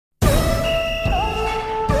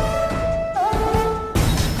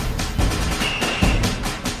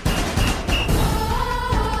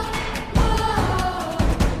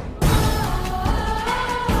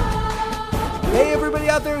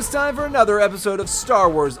time for another episode of Star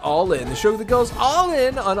Wars All In, the show that goes all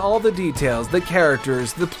in on all the details, the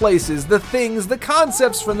characters, the places, the things, the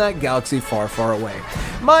concepts from that galaxy far, far away.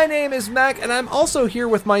 My name is Mac, and I'm also here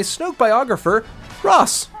with my Snoke biographer,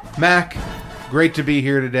 Ross. Mac, great to be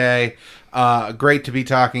here today. Great to be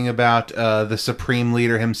talking about the Supreme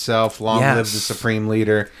Leader himself. Long live the Supreme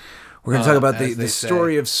Leader. We're going to talk about the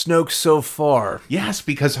story of Snoke so far. Yes,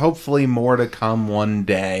 because hopefully more to come one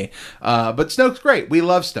day. But Snoke's great. We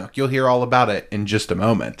love Snoke. You'll hear all about it in just a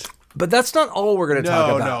moment. But that's not all we're going to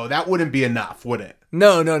talk about. No, that wouldn't be enough, would it?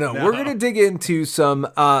 No. We're going to dig into some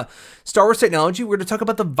Star Wars technology. We're going to talk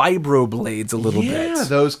about the vibroblades a little bit. Yeah,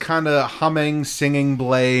 those kind of humming, singing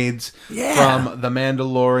blades from The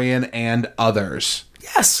Mandalorian and others.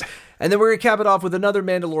 Yes. And then we're going to cap it off with another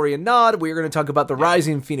Mandalorian nod. We're going to talk about the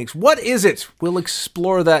Rising Phoenix. What is it? We'll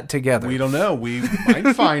explore that together. We don't know. We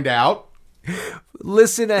might find out.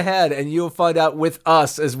 Listen ahead, and you'll find out with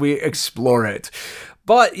us as we explore it.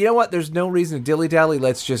 But you know what? There's no reason to dilly-dally.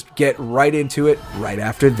 Let's just get right into it right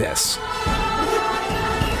after this.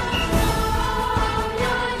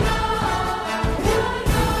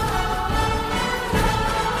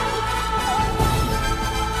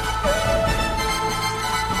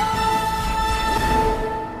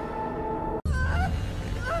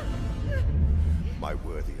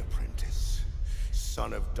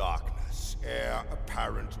 Son of darkness, heir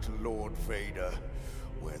apparent to Lord Vader.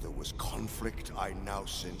 Where there was conflict, I now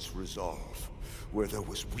sense resolve. Where there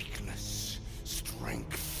was weakness,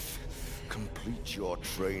 strength. Complete your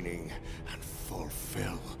training and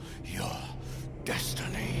fulfill your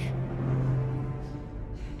destiny.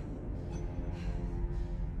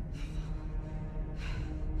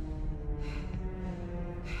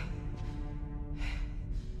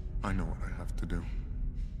 I know what I have to do.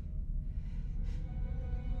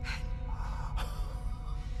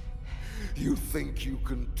 You think you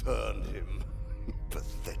can turn him?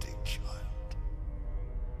 Pathetic child.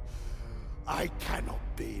 I cannot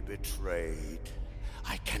be betrayed.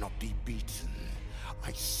 I cannot be beaten.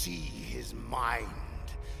 I see his mind.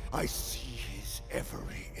 I see his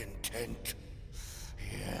every intent.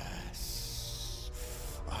 Yes.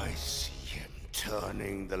 I see him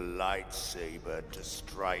turning the lightsaber to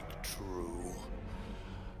strike true.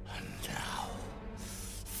 And now,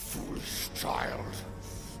 foolish child,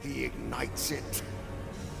 he ignites it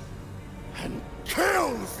and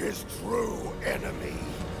kills his true enemy.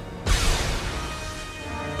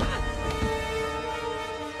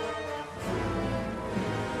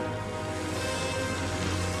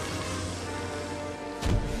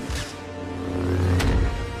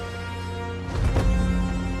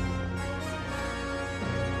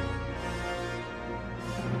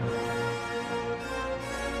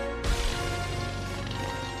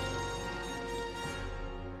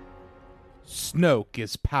 Snoke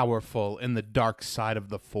is powerful in the dark side of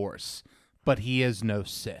the Force, but he is no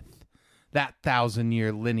Sith. That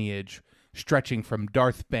 1,000-year lineage, stretching from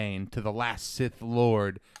Darth Bane to the last Sith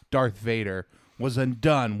Lord, Darth Vader, was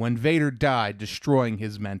undone when Vader died, destroying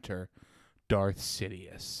his mentor, Darth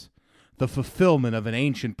Sidious. The fulfillment of an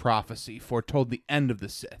ancient prophecy foretold the end of the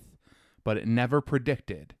Sith, but it never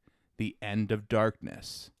predicted the end of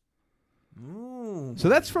darkness. Ooh. So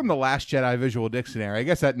that's from the Last Jedi Visual Dictionary. I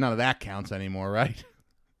guess that none of that counts anymore, right?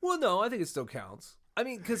 Well, no, I think it still counts. I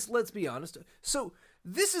mean, because let's be honest. So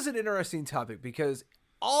this is an interesting topic because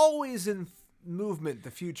always in movement the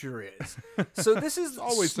future is. So this is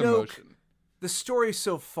always Snoke, some motion. The story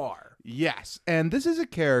so far. Yes, and this is a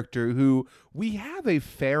character who we have a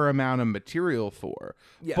fair amount of material for,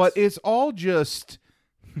 yes. But it's all just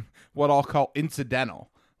what I'll call incidental.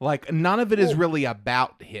 Like, none of it is really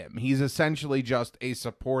about him. He's essentially just a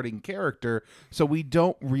supporting character, so we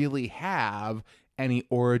don't really have any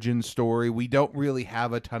origin story. We don't really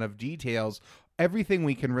have a ton of details. Everything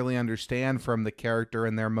we can really understand from the character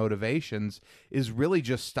and their motivations is really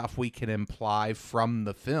just stuff we can imply from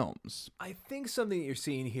the films. I think something that you're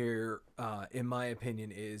seeing here, in my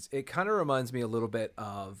opinion, is it kind of reminds me a little bit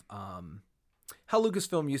of how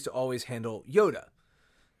Lucasfilm used to always handle Yoda.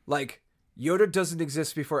 Like, Yoda doesn't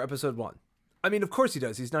exist before episode 1. I mean, of course he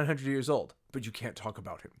does. He's 900 years old, but you can't talk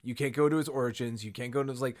about him. You can't go to his origins. You can't go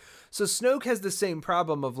into his, like... So Snoke has the same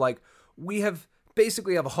problem of, like, we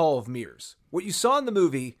basically have a hall of mirrors. What you saw in the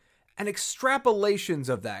movie and extrapolations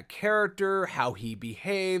of that character, how he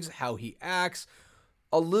behaves, how he acts,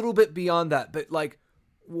 a little bit beyond that. But, like,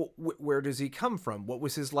 where does he come from? What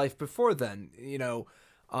was his life before then? You know,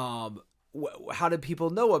 how did people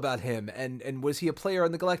know about him? And was he a player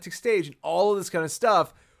on the galactic stage? And all of this kind of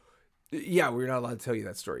stuff. Yeah, we're not allowed to tell you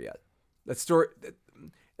that story yet.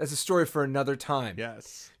 That That's a story for another time.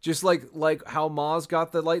 Yes. Just like how Maz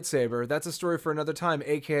got the lightsaber, that's a story for another time,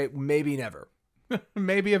 aka maybe never.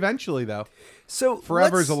 Maybe eventually, though. So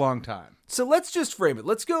Forever is a long time. So let's just frame it.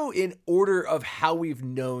 Let's go in order of how we've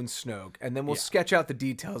known Snoke, and then we'll sketch out the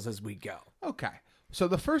details as we go. Okay. So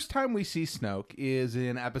the first time we see Snoke is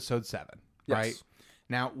in episode 7, right? Yes.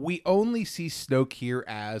 Now, we only see Snoke here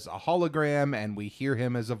as a hologram, and we hear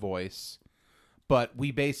him as a voice, but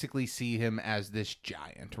we basically see him as this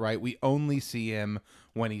giant, right? We only see him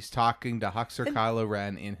when he's talking to Hux or Kylo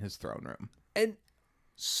Ren in his throne room. And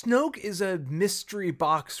Snoke is a mystery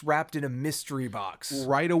box wrapped in a mystery box.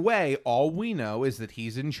 Right away, all we know is that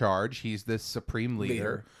he's in charge. He's this supreme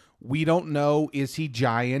leader. We don't know, is he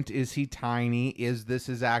giant? Is he tiny? Is this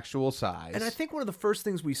his actual size? And I think one of the first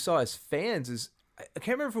things we saw as fans is, I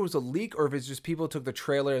can't remember if it was a leak or if it's just people took the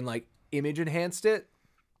trailer and like image enhanced it.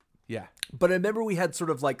 Yeah. But I remember we had sort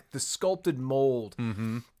of like the sculpted mold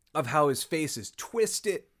of how his face is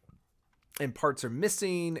twisted and parts are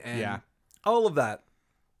missing and all of that.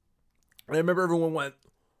 And I remember everyone went,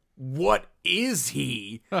 what is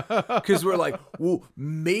he? Because we're like, well,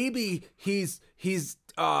 maybe he's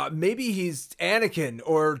Anakin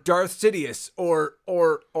or Darth Sidious or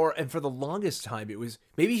and for the longest time it was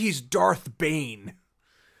maybe he's Darth Bane.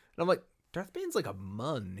 And I'm like, Darth Bane's like a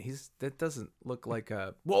mun. That doesn't look like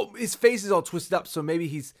a, well, his face is all twisted up, so maybe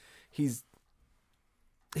he's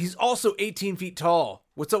also 18 feet tall.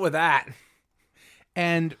 What's up with that?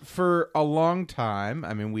 And for a long time,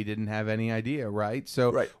 I mean, we didn't have any idea, right?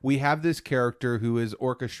 So we have this character who is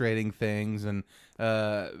orchestrating things and,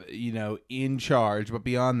 in charge. But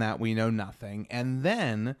beyond that, we know nothing. And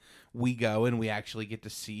then we go and we actually get to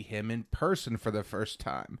see him in person for the first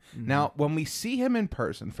time. Mm-hmm. Now, when we see him in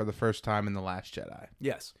person for the first time in The Last Jedi.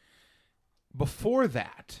 Yes. Before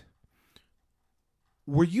that,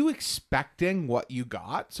 were you expecting what you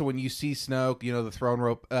got? So when you see Snoke, the throne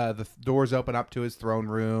rope, the doors open up to his throne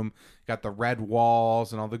room, got the red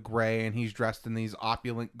walls and all the gray, and he's dressed in these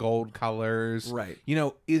opulent gold colors. Right.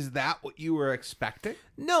 Is that what you were expecting?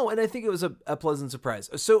 No, and I think it was a pleasant surprise.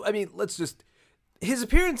 So, I mean, his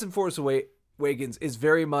appearance in Force Awakens is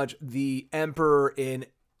very much the Emperor in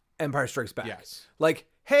Empire Strikes Back. Yes. Like,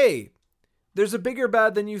 hey, there's a bigger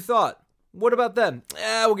bad than you thought. What about them?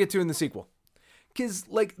 We'll get to in the sequel. Because,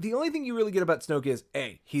 the only thing you really get about Snoke is,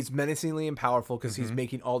 A, he's menacingly and powerful because he's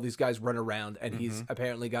making all these guys run around, and he's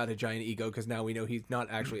apparently got a giant ego because now we know he's not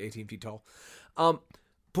actually 18 feet tall.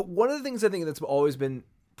 But one of the things I think that's always been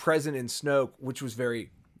present in Snoke, which was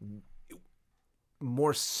very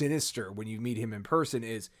more sinister when you meet him in person,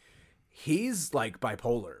 is he's,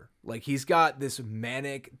 bipolar. He's got this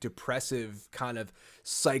manic, depressive kind of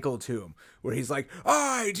cycle to him, where he's like,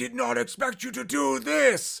 I did not expect you to do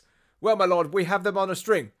this! Well, my lord, we have them on a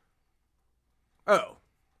string. Oh,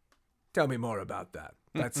 tell me more about that.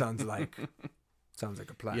 That sounds like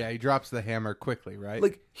a plan. Yeah, he drops the hammer quickly, right?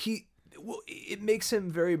 It makes him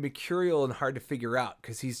very mercurial and hard to figure out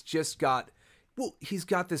because he's got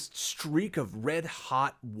this streak of red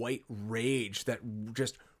hot white rage that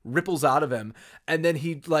just ripples out of him, and then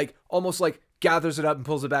he almost gathers it up and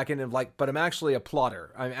pulls it back in and but I'm actually a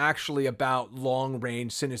plotter. I'm actually about long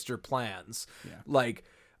range sinister plans. Yeah.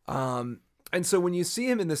 And so when you see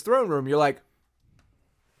him in this throne room, you're like,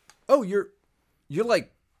 oh, you're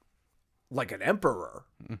like an emperor,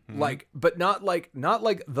 but not like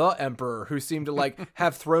the emperor who seemed to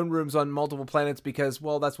have throne rooms on multiple planets because,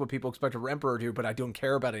 well, that's what people expect an emperor to do, but I don't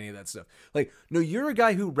care about any of that stuff. No, you're a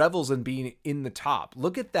guy who revels in being in the top.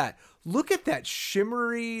 Look at that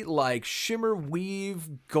shimmery, shimmer weave,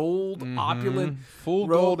 gold, opulent, full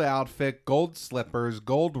gold outfit, gold slippers,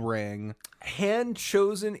 gold ring,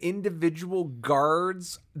 hand-chosen individual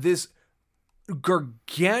guards, this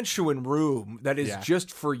gargantuan room that is just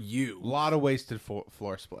for you. A lot of wasted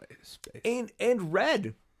floor space. And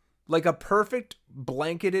red. Like a perfect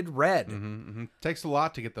blanketed red. Takes a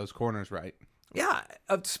lot to get those corners right. Yeah,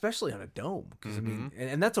 especially on a dome. Because I mean,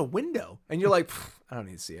 and that's a window. And you're like, I don't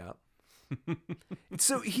need to see out.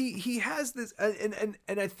 So he has this, and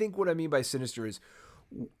I think what I mean by sinister is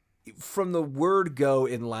from the word go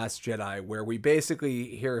in Last Jedi, where we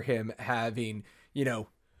basically hear him having,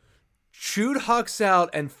 chewed Hux out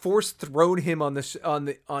and force thrown him on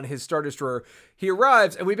his Star Destroyer. He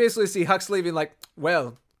arrives, and we basically see Hux leaving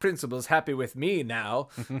well, Principal's happy with me now.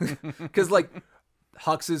 Because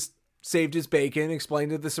Hux has saved his bacon,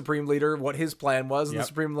 explained to the Supreme Leader what his plan was, and the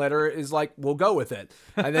Supreme Leader is like, we'll go with it.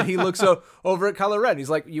 And then he looks over at Kylo Ren. He's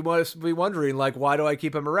like, you must be wondering, why do I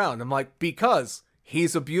keep him around? I'm like, because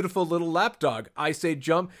he's a beautiful little lapdog. I say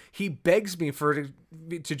jump. He begs me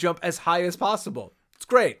to jump as high as possible. It's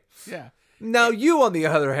great. Yeah. Now you, on the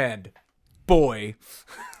other hand, boy.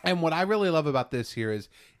 And what I really love about this here is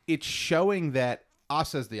it's showing that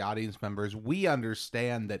us as the audience members, we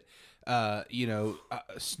understand that,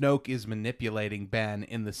 Snoke is manipulating Ben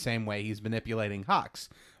in the same way he's manipulating Hux.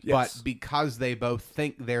 Yes. But because they both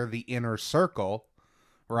think they're the inner circle,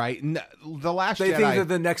 right? The Last They Jedi, think they're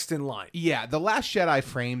the next in line. yeah, The Last Jedi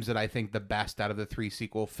frames it, I think, the best out of the 3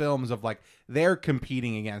 sequel films of, like, they're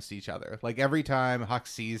competing against each other. Like, every time Hux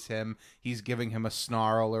sees him, he's giving him a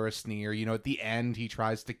snarl or a sneer. You know, at the end, he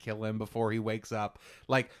tries to kill him before he wakes up.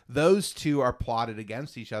 Like, those two are plotted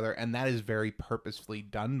against each other, and that is very purposefully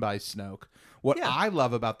done by Snoke. What I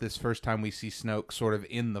love about this first time we see Snoke sort of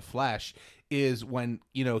in the flesh is when,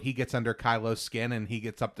 he gets under Kylo's skin and he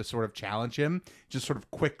gets up to sort of challenge him, just sort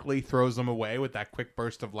of quickly throws him away with that quick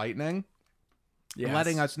burst of lightning. Yes.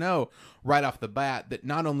 Letting us know right off the bat that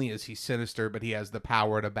not only is he sinister, but he has the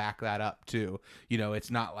power to back that up too.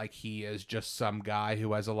 It's not like he is just some guy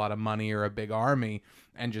who has a lot of money or a big army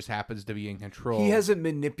and just happens to be in control. He hasn't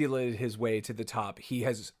manipulated his way to the top. He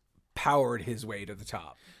has powered his way to the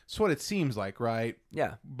top. That's what it seems like, right?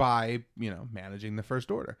 Yeah. By, managing the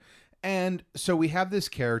First Order. And so we have this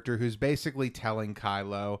character who's basically telling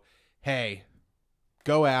Kylo, hey,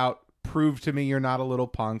 go out, prove to me you're not a little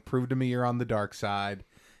punk, prove to me you're on the dark side,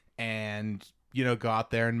 and, go out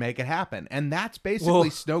there and make it happen. And that's basically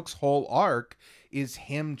Snoke's whole arc, is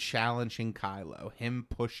him challenging Kylo, him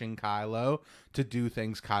pushing Kylo to do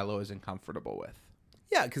things Kylo isn't comfortable with.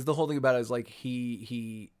 Yeah, because the whole thing about it is, like,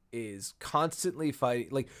 he is constantly fighting.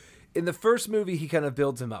 Like, in the first movie, he kind of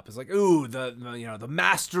builds him up. It's like, ooh, the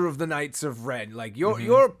master of the Knights of Ren. Like,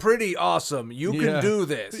 you're pretty awesome. You can do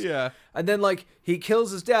this. Yeah. And then, like, he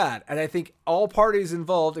kills his dad. And I think all parties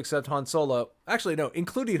involved, except Han Solo, actually, no,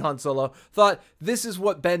 including Han Solo, thought this is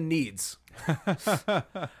what Ben needs.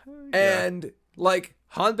 And, like,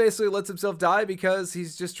 Han basically lets himself die because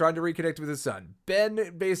he's just trying to reconnect with his son.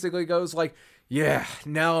 Ben basically goes like, yeah,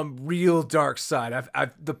 now I'm real dark side.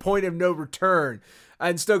 I've the point of no return.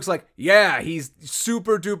 And Snoke's like, yeah, he's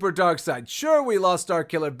super duper dark side. Sure, we lost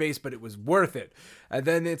Starkiller Base, but it was worth it. And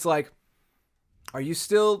then it's like, are you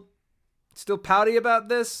still pouty about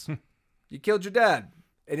this? You killed your dad,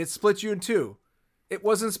 and it split you in two. It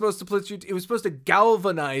wasn't supposed to split you. It was supposed to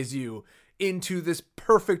galvanize you into this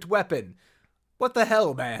perfect weapon. What the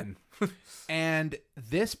hell, man? And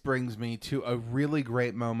this brings me to a really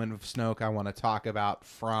great moment of Snoke I want to talk about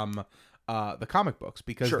from the comic books,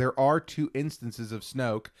 because there are 2 instances of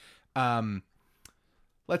Snoke.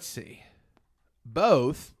 Let's see.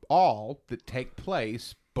 All that take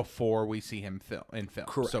place before we see him in film.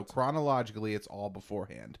 Correct. So chronologically, it's all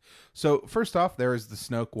beforehand. So first off, there is the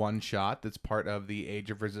Snoke one-shot that's part of the Age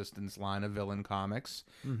of Resistance line of Villain Comics.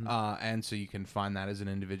 Mm-hmm. And so you can find that as an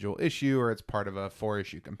individual issue, or it's part of a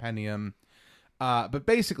 4-issue compendium. But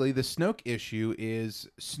basically, the Snoke issue is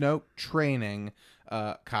Snoke training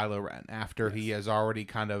Kylo Ren after he has already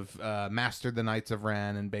kind of mastered the Knights of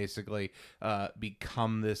Ren and basically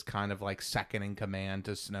become this kind of like second in command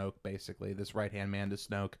to Snoke, basically this right-hand man to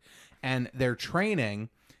Snoke. And they're training,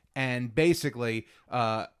 and basically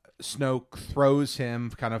Snoke throws him,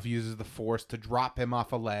 kind of uses the Force to drop him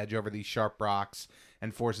off a ledge over these sharp rocks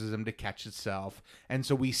and forces him to catch itself. And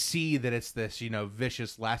so we see that it's this,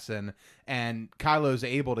 vicious lesson, and Kylo's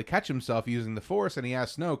able to catch himself using the Force, and he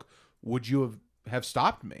asks Snoke, would you have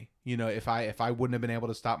stopped me? If I wouldn't have been able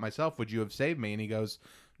to stop myself, would you have saved me? And he goes,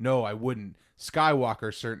 no, I wouldn't.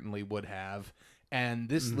 Skywalker certainly would have. And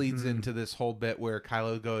this leads into this whole bit where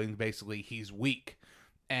Kylo going, basically, he's weak.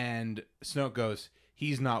 And Snoke goes,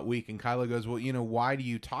 he's not weak. And Kylo goes, well, why do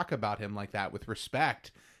you talk about him like that with respect?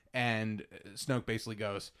 And Snoke basically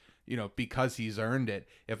goes, because he's earned it.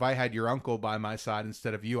 If I had your uncle by my side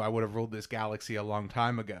instead of you, I would have ruled this galaxy a long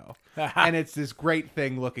time ago. And it's this great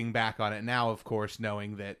thing looking back on it now, of course,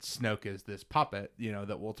 knowing that Snoke is this puppet,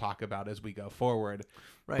 that we'll talk about as we go forward.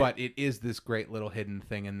 Right. But it is this great little hidden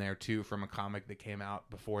thing in there, too, from a comic that came out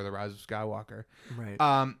before The Rise of Skywalker. Right.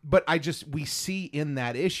 But we see in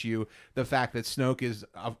that issue the fact that Snoke is,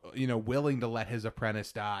 willing to let his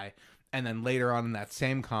apprentice die. And then later on in that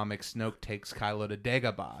same comic, Snoke takes Kylo to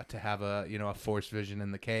Dagobah to have a Force vision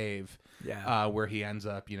in the cave, where he ends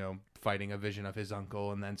up, fighting a vision of his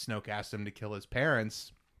uncle. And then Snoke asks him to kill his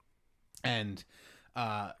parents, and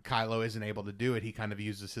Kylo isn't able to do it. He kind of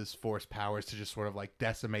uses his Force powers to just sort of like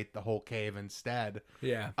decimate the whole cave instead.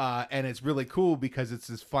 Yeah. And it's really cool because it's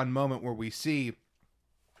this fun moment where we see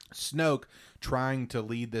Snoke trying to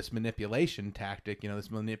lead this manipulation tactic,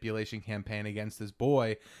 this manipulation campaign against this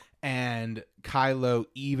boy. And Kylo,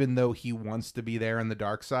 even though he wants to be there on the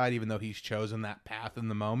dark side, even though he's chosen that path in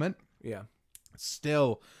the moment,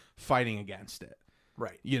 still fighting against it.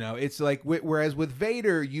 Right. You know, it's like, whereas with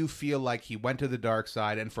Vader, you feel like he went to the dark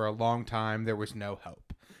side, and for a long time there was no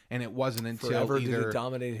hope. And it wasn't until Forever either did it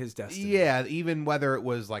dominate his destiny. Yeah, even whether it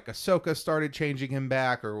was like Ahsoka started changing him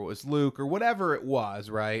back, or it was Luke, or whatever it was,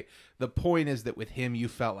 right? The point is that with him, you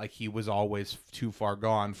felt like he was always too far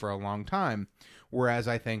gone for a long time. Whereas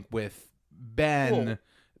I think with Ben,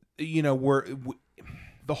 you know,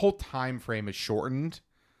 the whole time frame is shortened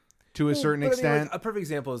to a certain extent. I mean, like, a perfect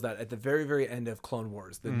example is that at the very, very end of Clone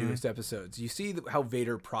Wars, the newest episodes, you see how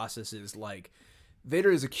Vader processes, like, Vader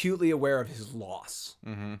is acutely aware of his loss.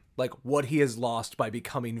 Like, what he has lost by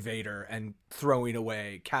becoming Vader and throwing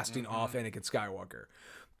away, casting off Anakin Skywalker.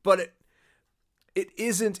 But it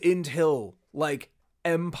isn't until, like,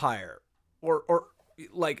 Empire or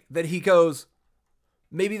like, that he goes,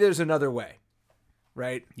 maybe there's another way.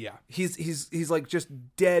 Right? Yeah. He's like just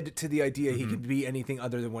dead to the idea he could be anything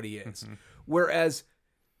other than what he is. Whereas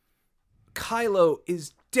Kylo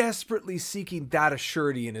is desperately seeking that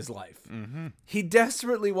assurity in his life. He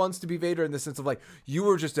desperately wants to be Vader in the sense of like, you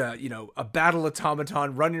were just a battle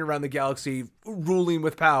automaton running around the galaxy, ruling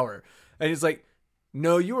with power. And he's like,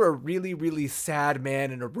 no, you're a really, really sad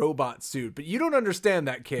man in a robot suit, but you don't understand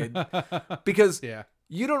that, kid. Because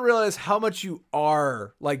you don't realize how much you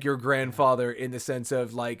are like your grandfather, in the sense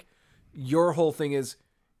of like, your whole thing is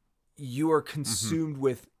you are consumed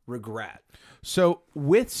with regret. So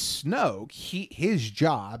with Snoke, his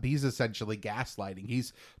job, he's essentially gaslighting.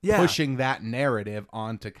 He's pushing that narrative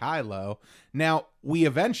onto Kylo. Now, we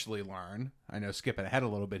eventually learn, I know skipping ahead a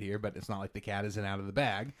little bit here, but it's not like the cat isn't out of the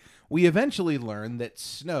bag. We eventually learn that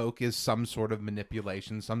Snoke is some sort of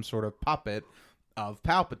manipulation, some sort of puppet of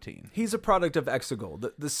Palpatine. He's a product of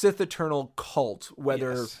Exegol, the Sith Eternal cult,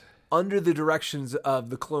 whether under the directions of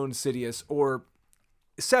the clone Sidious or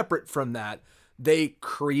separate from that, they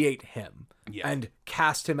create him and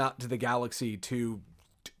cast him out to the galaxy to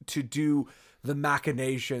do the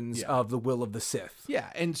machinations of the will of the Sith. Yeah,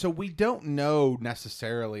 and so we don't know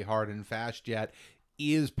necessarily hard and fast yet,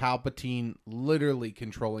 is Palpatine literally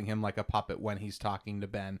controlling him like a puppet when he's talking to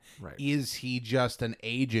Ben? Right. Is he just an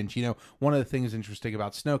agent? You know, one of the things interesting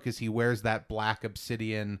about Snoke is he wears that black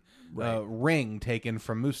obsidian ring taken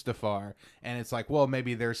from Mustafar, and it's like, well,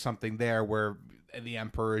 maybe there's something there where the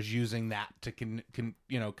Emperor is using that to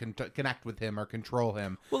connect with him or control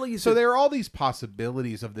him. Well, like so there are all these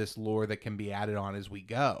possibilities of this lore that can be added on as we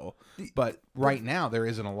go, but right now there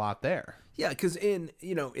isn't a lot there. Yeah, because in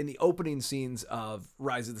the opening scenes of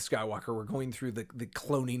Rise of the Skywalker, we're going through the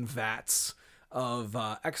cloning vats of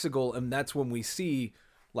Exegol, and that's when we see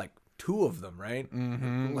like 2 of them, right?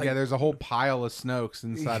 Like, yeah, there's a whole pile of Snokes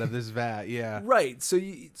inside of this vat. Yeah, right.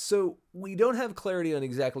 So we don't have clarity on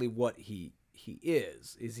exactly what he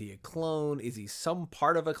is. Is he a clone? Is he some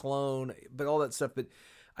part of a clone? But all that stuff. But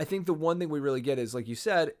I think the one thing we really get is, like you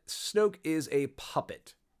said, Snoke is a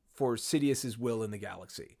puppet for Sidious's will in the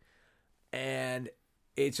galaxy. And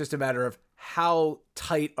it's just a matter of how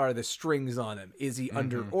tight are the strings on him. Is he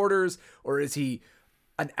under orders, or is he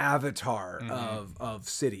an avatar of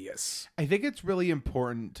Sidious? I think it's really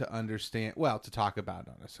important to understand, well, to talk about,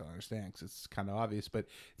 not necessarily understand, because it's kind of obvious, but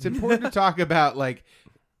it's important to talk about, like,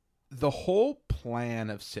 the whole plan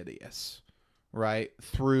of Sidious, right,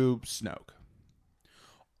 through Snoke,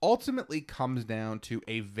 ultimately comes down to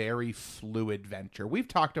a very fluid venture. We've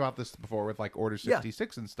talked about this before with like Order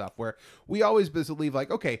 66 and stuff, where we always believe like,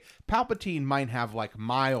 okay, Palpatine might have like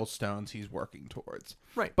milestones he's working towards.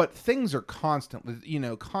 Right. But things are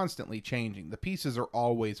constantly changing. The pieces are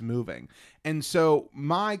always moving. And so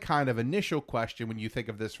my kind of initial question when you think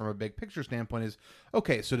of this from a big picture standpoint is,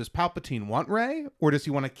 okay, so does Palpatine want Rey, or does he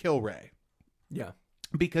want to kill Rey? Yeah.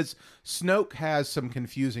 Because Snoke has some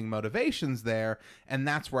confusing motivations there, and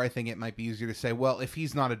that's where I think it might be easier to say, well, if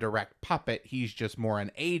he's not a direct puppet, he's just more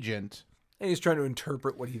an agent. And he's trying to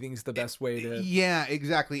interpret what he thinks the best way to... Yeah,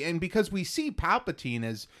 exactly. And because we see Palpatine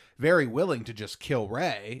as very willing to just kill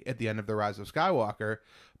Rey at the end of The Rise of Skywalker,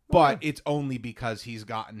 but it's only because he's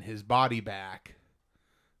gotten his body back.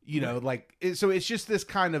 You know, like, so it's just this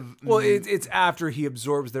kind of... Well, it's after he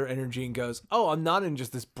absorbs their energy and goes, oh, I'm not in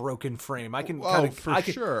just this broken frame. I can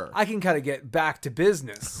kind of get back to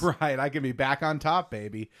business. Right, I can be back on top,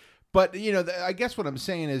 baby. But, you know, I guess what I'm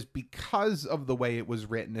saying is because of the way it was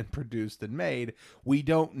written and produced and made, we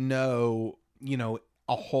don't know, you know,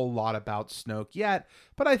 a whole lot about Snoke yet,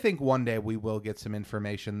 but I think one day we will get some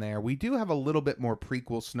information there. We do have a little bit more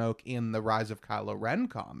prequel Snoke in the Rise of Kylo Ren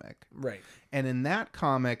comic. Right. And in that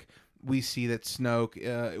comic, we see that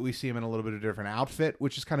Snoke, we see him in a little bit of a different outfit,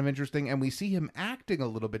 which is kind of interesting, and we see him acting a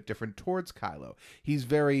little bit different towards Kylo. He's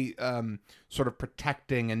very sort of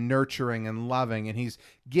protecting and nurturing and loving, and he's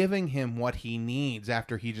giving him what he needs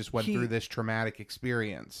after he just went through this traumatic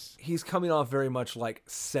experience. He's coming off very much like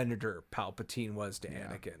Senator Palpatine was to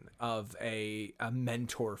Anakin, of a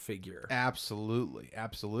mentor figure. Absolutely,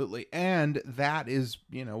 absolutely. And that is,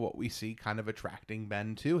 what we see kind of attracting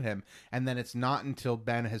Ben to him. And then it's not until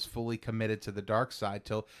Ben has fully committed to the dark side,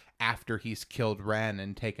 till after he's killed Ren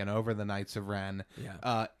and taken over the Knights of Ren,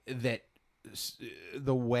 that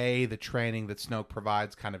the way the training that Snoke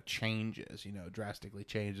provides kind of changes, drastically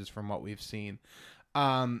changes from what we've seen.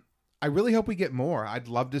 I really hope we get more. I'd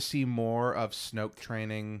love to see more of Snoke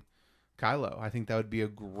training Kylo. I think that would be a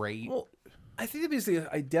great... Well, I think that basically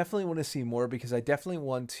I definitely want to see more, because I definitely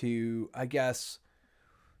want to, I guess,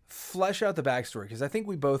 flesh out the backstory, because I think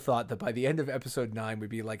we both thought that by the end of episode 9 we'd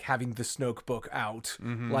be like having the Snoke book out,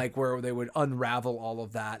 like where they would unravel all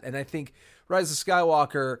of that. And I think Rise of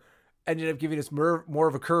Skywalker ended up giving us more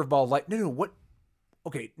of a curveball, like, no, what?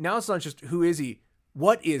 Okay, now it's not just who is he,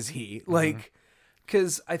 what is he? Like,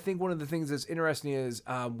 because I think one of the things that's interesting is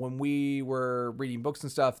when we were reading books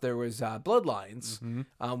and stuff, there was Bloodlines,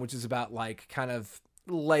 which is about like kind of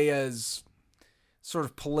Leia's sort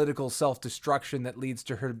of political self-destruction that leads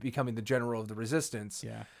to her becoming the general of the Resistance.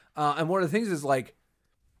 Yeah. And one of the things is like,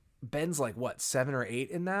 Ben's like, what, 7 or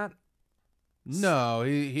 8 in that? No,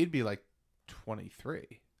 he'd be like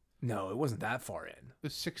 23. No, it wasn't that far in. It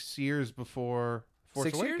was 6 years before Force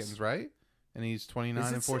 6 Awakens, years? right? And he's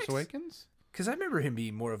 29 in Force 6? Awakens? Because I remember him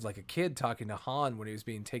being more of like a kid talking to Han when he was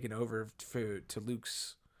being taken over to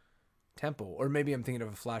Luke's temple. Or maybe I'm thinking of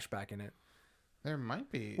a flashback in it. There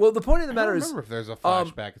might be. Well, the point of the I matter don't is... remember if there's a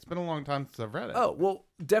flashback. It's been a long time since I've read it. Oh, well,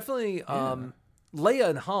 definitely Leia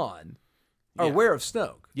and Han are Yeah. aware of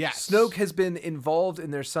Snoke. Yes. Snoke has been involved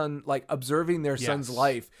in their son, like observing their son's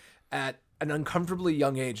life at an uncomfortably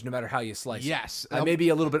young age, no matter how you slice Yes. it. Maybe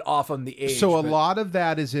a little bit off on the age. So a but- lot of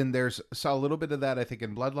that is there's a little bit of that, I think,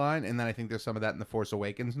 in Bloodline, and then I think there's some of that in the Force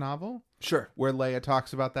Awakens novel. Sure. Where Leia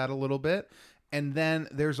talks about that a little bit. And then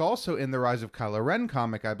there's also in the Rise of Kylo Ren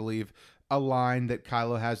comic, I believe, a line that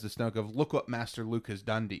Kylo has to Snoke of, look what Master Luke has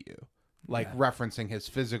done to you. Like referencing his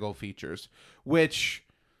physical features, which,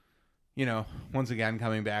 once again,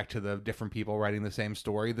 coming back to the different people writing the same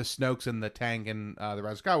story, the Snokes in the tank and the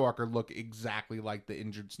Rise of Skywalker look exactly like the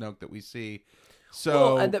injured Snoke that we see.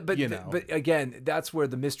 So, but again, that's where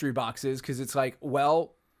the mystery box is, because it's like,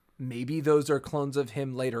 well, maybe those are clones of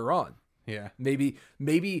him later on. Yeah.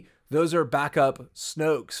 Maybe those are backup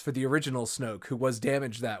Snokes for the original Snoke who was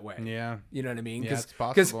damaged that way. Yeah. You know what I mean? Yeah, it's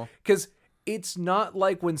possible. Because it's not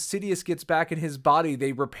like when Sidious gets back in his body,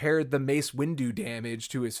 they repaired the Mace Windu damage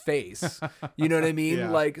to his face. You know what I mean? Yeah.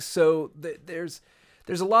 Like, so there's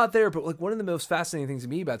a lot there, but like one of the most fascinating things to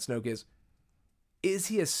me about Snoke is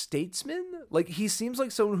he a statesman? Like, he seems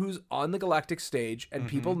like someone who's on the galactic stage and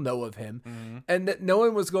people know of him, and that no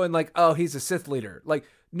one was going like, oh, he's a Sith leader. Like,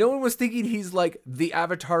 no one was thinking he's like the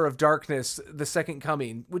Avatar of Darkness, the Second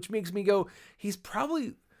Coming, which makes me go, he's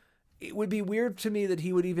probably, it would be weird to me that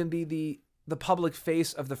he would even be the public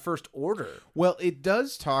face of the First Order. Well, it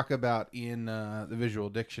does talk about in the visual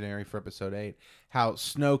dictionary for episode 8 how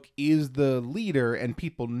Snoke is the leader, and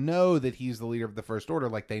people know that he's the leader of the First Order,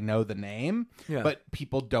 like they know the name, but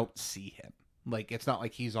people don't see him. Like, it's not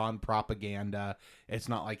like he's on propaganda. It's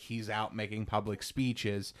not like he's out making public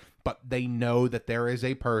speeches, but they know that there is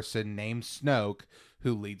a person named Snoke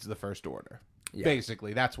who leads the First Order. Yeah.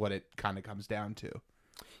 Basically, that's what it kind of comes down to.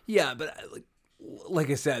 Yeah, but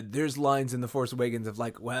like I said, there's lines in The Force Awakens of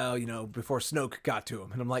like, well, before Snoke got to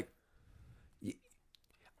him. And I'm like,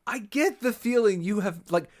 I get the feeling you have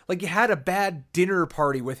like you had a bad dinner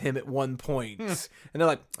party with him at one point. And they're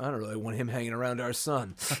like, I don't really want him hanging around our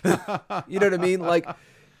son. You know what I mean? Like,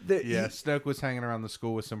 Snoke was hanging around the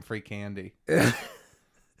school with some free candy.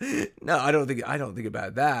 No, I don't think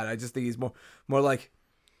about that. I just think he's more like,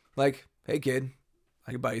 hey kid,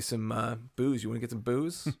 I can buy you some booze. You want to get some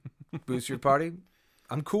booze? Booze for your party?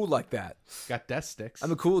 I'm cool like that. Got death sticks.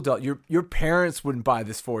 I'm a cool adult. Your parents wouldn't buy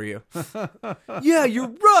this for you. Yeah,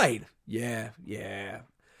 you're right. Yeah.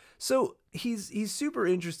 So he's super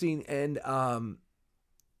interesting, and the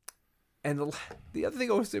other thing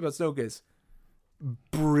I want to say about Snoke is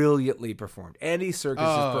brilliantly performed. Andy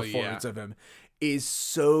Serkis' performance of him is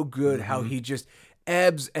so good. How he just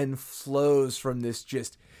ebbs and flows from this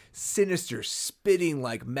just sinister, spitting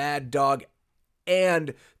like mad dog,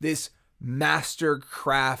 and this master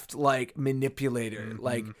craft like manipulator.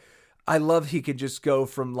 Like, I love he could just go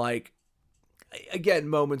from like, again,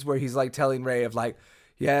 moments where he's like telling Rey of like,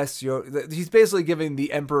 yes, he's basically giving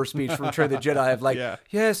the Emperor speech from Return of the Jedi of like, Yeah.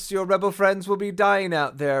 yes, your rebel friends will be dying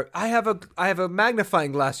out there. I have a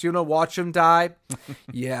magnifying glass. You want to watch them die?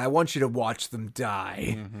 Yeah, I want you to watch them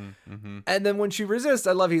die. And then when she resists,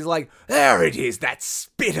 I love he's like, there it is, that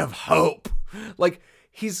spit of hope. Like,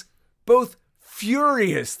 he's both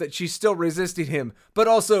furious that she's still resisting him, but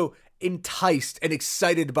also enticed and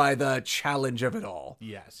excited by the challenge of it all.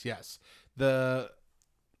 Yes.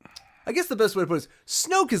 I guess the best way to put it is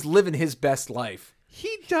Snoke is living his best life.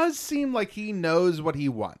 He does seem like he knows what he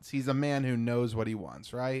wants. He's a man who knows what he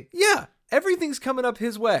wants, right? Yeah, everything's coming up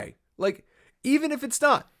his way. Like, even if it's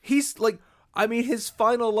not, he's like, I mean, his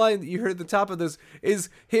final line that you heard at the top of this is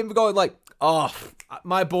him going like, oh,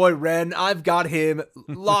 my boy Ren, I've got him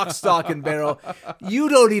lock, stock, and barrel. You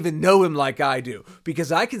don't even know him like I do,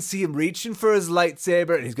 because I can see him reaching for his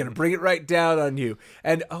lightsaber and he's going to bring it right down on you.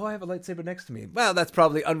 And, oh, I have a lightsaber next to me. Well, that's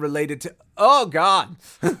probably unrelated to, oh, God.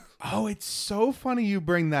 Oh, it's so funny you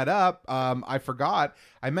bring that up. I forgot.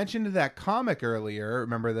 I mentioned that comic earlier.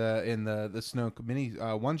 Remember in the Snoke mini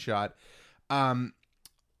one shot.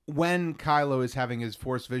 When Kylo is having his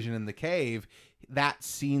Force vision in the cave, that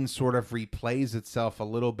scene sort of replays itself a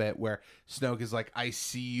little bit where Snoke is like, I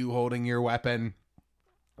see you holding your weapon,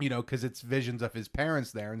 because it's visions of his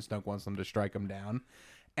parents there, and Snoke wants them to strike him down.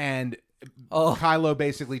 And Kylo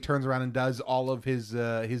basically turns around and does all of his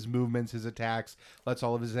movements, his attacks, lets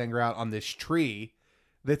all of his anger out on this tree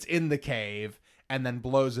that's in the cave, and then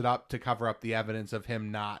blows it up to cover up the evidence of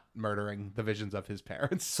him not murdering the visions of his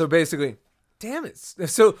parents. So basically, damn it.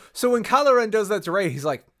 So when Kylo Ren does that to Rey, he's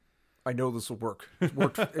like, I know this will work. It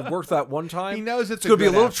worked that one time. He knows it's going to be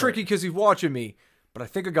a little effort. tricky because he's watching me, but I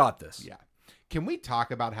think I got this. Yeah. Can we talk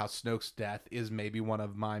about how Snoke's death is maybe one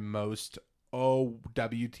of my most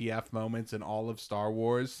WTF moments in all of Star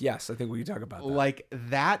Wars? Yes, I think we can talk about that. Like,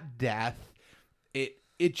 that death,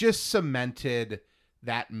 it just cemented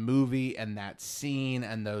that movie and that scene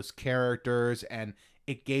and those characters, and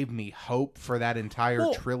it gave me hope for that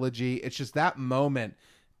entire trilogy. It's just that moment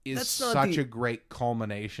is such a great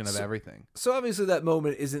culmination of everything. So obviously that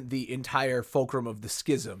moment isn't the entire fulcrum of the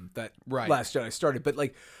schism that Last Jedi started, but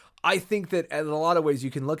like, I think that in a lot of ways you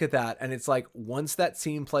can look at that and it's like, once that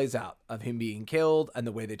scene plays out of him being killed and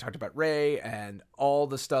the way they talked about Rey and all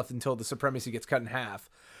the stuff until the supremacy gets cut in half,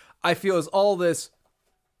 I feel as all this,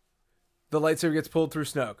 the lightsaber gets pulled through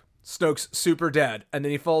Snoke. Snoke's super dead, and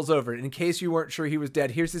then he falls over. In case you weren't sure he was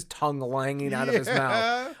dead, here's his tongue hanging out of his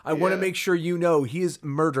mouth. I want to make sure you know he is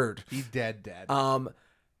murdered. He's dead.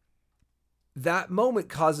 That moment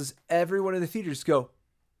causes everyone in the theaters to go,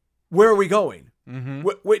 where are we going? Mm-hmm.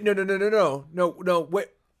 Wait, no,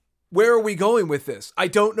 where are we going with this? I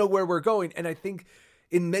don't know where we're going. And I think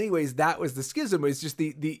in many ways that was the schism. It's just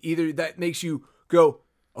the either that makes you go,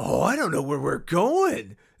 oh, I don't know where we're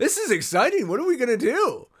going. This is exciting. What are we going to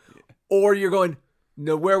do? Or you're going,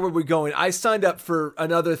 no, where were we going? I signed up for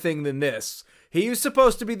another thing than this. He was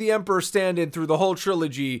supposed to be the Emperor stand-in through the whole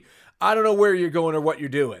trilogy. I don't know where you're going or what you're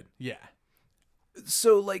doing. Yeah.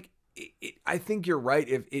 So, like, I think you're right.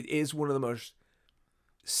 If it is one of the most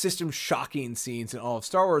system-shocking scenes in all of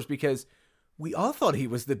Star Wars, because we all thought he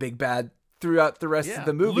was the big bad throughout the rest of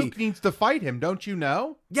the movie. Luke needs to fight him, don't you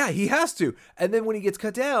know? Yeah, he has to. And then when he gets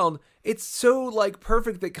cut down, it's so, like,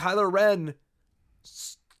 perfect that Kylo Ren,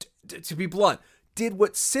 to be blunt, did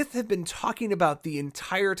what Sith had been talking about the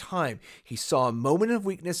entire time. He saw a moment of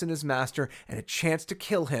weakness in his master and a chance to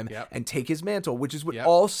kill him and take his mantle, which is what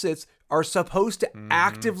all Siths are supposed to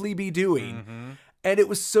actively be doing. And it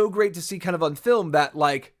was so great to see kind of on film that,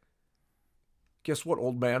 like, guess what,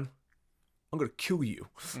 old man? I'm going to kill you.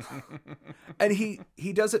 And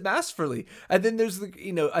he does it masterfully. And then there's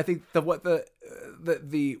the, I think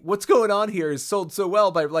the what's going on here is sold so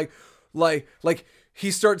well by like he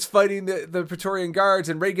starts fighting the Praetorian guards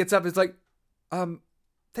and Rey gets up. It's like,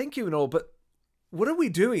 thank you and all, but what are we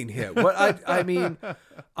doing here? What I mean,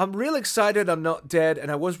 I'm real excited. I'm not dead.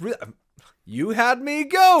 And I was real, you had me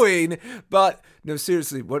going, but no,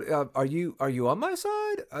 seriously, what are you on my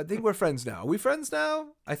side? I think we're friends now. Are we friends now?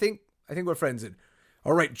 I think we're friends. And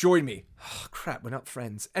all right, join me. Oh, crap. We're not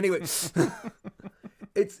friends. Anyway,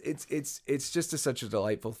 it's just such a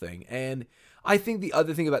delightful thing. And I think the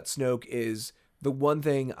other thing about Snoke is, the one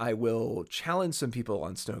thing I will challenge some people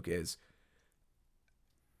on Snoke is,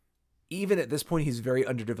 even at this point, he's very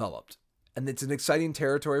underdeveloped. And it's an exciting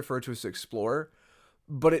territory for us to explore.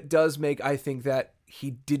 But it does make, I think, that he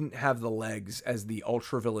didn't have the legs as the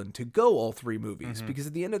ultra villain to go all three movies. Because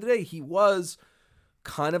at the end of the day, he was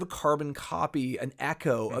kind of a carbon copy, an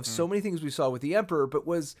echo of so many things we saw with the Emperor, but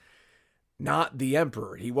was not the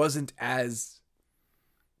Emperor. He wasn't as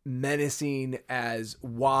menacing, as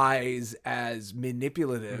wise, as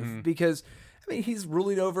manipulative, because I mean, he's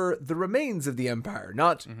ruling over the remains of the Empire,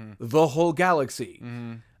 not the whole galaxy.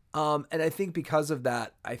 And I think because of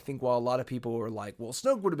that, I think while a lot of people were like, well,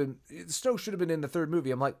 Snoke should have been in the third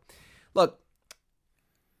movie. I'm like, look,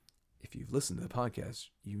 if you've listened to the podcast,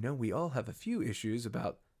 you know we all have a few issues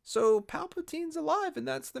about, so Palpatine's alive and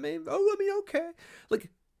that's the main, oh, I mean, okay. Like,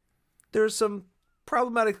 there's some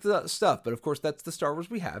problematic stuff, but of course that's the Star Wars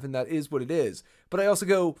we have, and that is what it is. But I also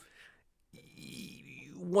go,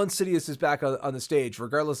 once Sidious is back on the stage,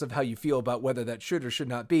 regardless of how you feel about whether that should or should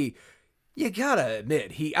not be, you gotta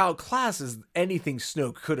admit, he outclasses anything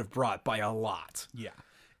Snoke could have brought by a lot. Yeah.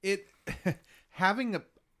 It having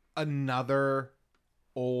another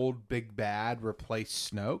old big bad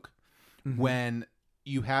replace Snoke when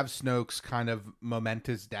you have Snoke's kind of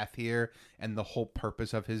momentous death here, and the whole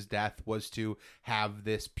purpose of his death was to have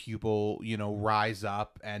this pupil, you know, rise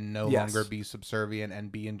up and no longer be subservient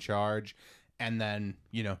and be in charge. And then,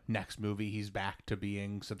 you know, next movie, he's back to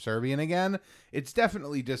being subservient again. It's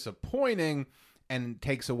definitely disappointing and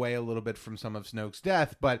takes away a little bit from some of Snoke's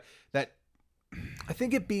death, but that... I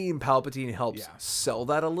think it being Palpatine helps sell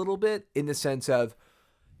that a little bit, in the sense of,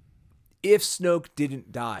 if Snoke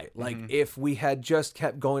didn't die, like if we had just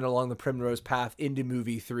kept going along the Primrose Path into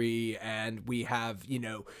movie 3, and we have, you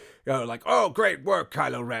know, like, oh, great work,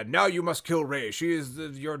 Kylo Ren. Now you must kill Rey. She is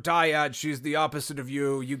your dyad. She's the opposite of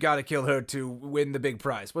you. You got to kill her to win the big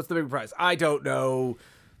prize. What's the big prize? I don't know.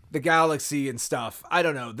 The galaxy and stuff. I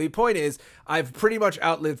don't know. The point is, I've pretty much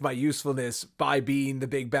outlived my usefulness by being the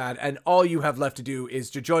big bad, and all you have left to do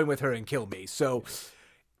is to join with her and kill me. So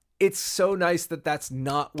it's so nice that that's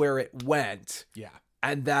not where it went. Yeah.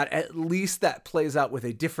 And that at least that plays out with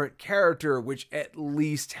a different character, which at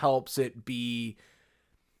least helps it be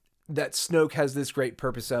that Snoke has this great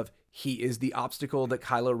purpose of, he is the obstacle that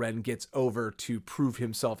Kylo Ren gets over to prove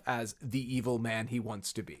himself as the evil man he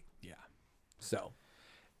wants to be. Yeah. So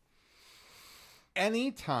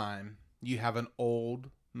anytime you have an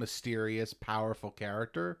old, mysterious, powerful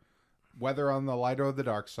character, whether on the light or the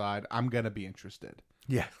dark side, I'm going to be interested.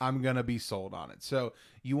 Yeah. I'm going to be sold on it. So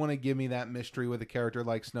you want to give me that mystery with a character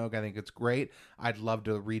like Snoke, I think it's great. I'd love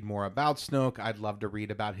to read more about Snoke. I'd love to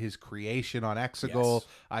read about his creation on Exegol. Yes.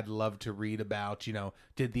 I'd love to read about, you know,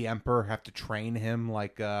 did the Emperor have to train him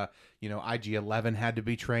like, you know, IG-11 had to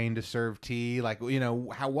be trained to serve tea? Like, you know,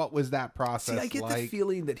 what was that process like? See, I get the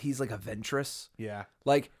feeling that he's like a Ventress. Yeah.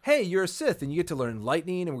 Like, hey, you're a Sith and you get to learn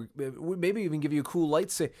lightning, and we maybe even give you a cool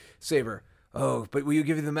lightsaber. Oh, but will you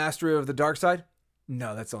give you the mastery of the dark side?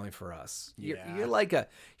 No, that's only for us. Yeah. You're like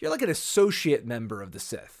an associate member of the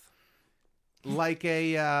Sith, like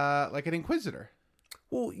an Inquisitor.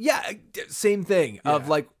 Well, yeah, same thing. Of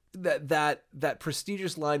like that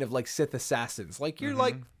prestigious line of like Sith assassins. Like you're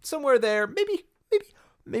like somewhere there, maybe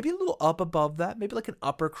a little up above that, maybe like an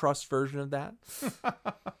upper crust version of that.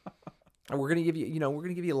 And we're gonna give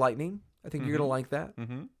you lightning. I think you're gonna like that.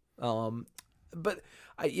 But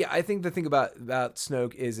I think the thing about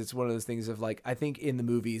Snoke is it's one of those things of like, I think in the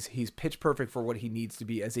movies he's pitch perfect for what he needs to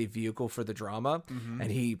be as a vehicle for the drama,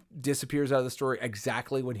 and he disappears out of the story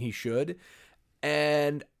exactly when he should.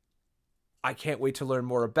 And I can't wait to learn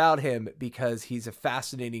more about him, because he's a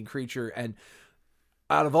fascinating creature. And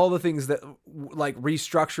out of all the things that like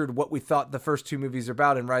restructured what we thought the first two movies are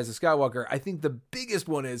about in Rise of Skywalker, I think the biggest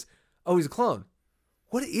one is, oh, he's a clone.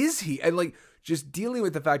 What is he? And like just dealing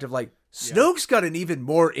with the fact of like, Snoke's got an even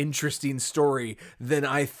more interesting story than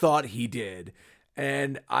I thought he did.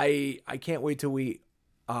 And I can't wait till we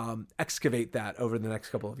excavate that over the next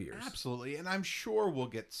couple of years. Absolutely. And I'm sure we'll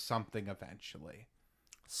get something eventually.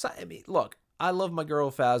 So, I mean, look, I love my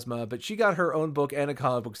girl Phasma, but she got her own book and a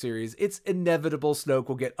comic book series. It's inevitable Snoke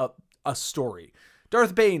will get a story.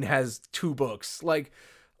 Darth Bane has 2 books, like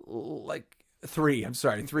 3. I'm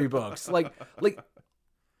sorry, 3 books. Like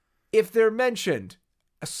if they're mentioned,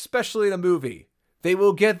 especially in a movie, they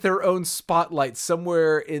will get their own spotlight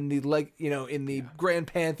somewhere in the grand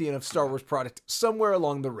pantheon of Star Wars product, somewhere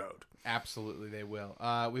along the road. Absolutely, they will.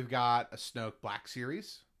 We've got a Snoke Black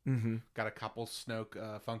Series. Got a couple Snoke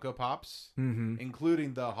Funko Pops,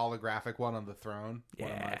 including the holographic one on the throne.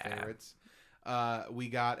 One of my favorites. We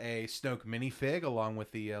got a Snoke minifig along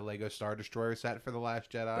with the Lego Star Destroyer set for The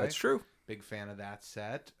Last Jedi. That's true. Big fan of that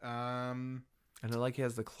set. And I like he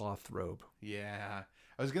has the cloth robe. Yeah.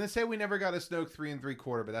 I was going to say we never got a Snoke 3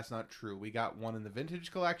 3/4, but that's not true. We got one in the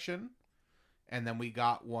vintage collection, and then we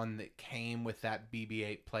got one that came with that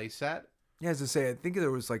BB-8 playset. Yeah, as I say, I think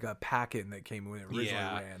there was like a pack-in that came when it originally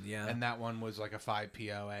ran. Yeah. And that one was like a 5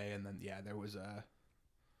 POA, and then, there was a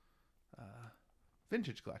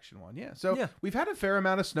Vintage collection one, yeah. So Yeah. we've had a fair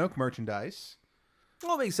amount of Snoke merchandise.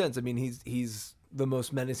 Well, it makes sense. I mean, he's the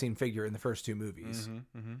most menacing figure in the first two movies.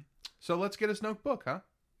 So let's get a Snoke book, huh?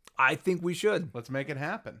 I think we should. Let's make it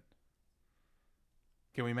happen.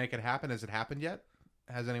 Can we make it happen? Has it happened yet?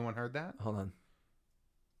 Has anyone heard that? Hold on.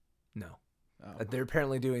 No. Oh. They're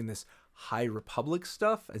apparently doing this High Republic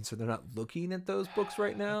stuff, and so they're not looking at those books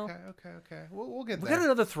right now. Okay. We'll get We there. got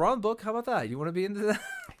another Thrawn book. How about that? You want to be into that?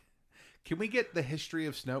 Can we get the history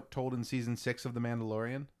of Snoke told in season 6 of The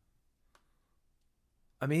Mandalorian?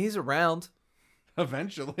 I mean, he's around.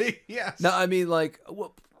 Eventually, yes. No, I mean, like,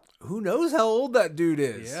 well, who knows how old that dude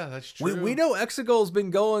is? Yeah, that's true. We know Exegol's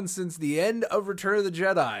been going since the end of Return of the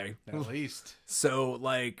Jedi. At least. So,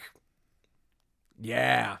 like,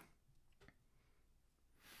 yeah.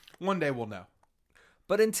 One day we'll know.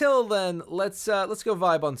 But until then, let's go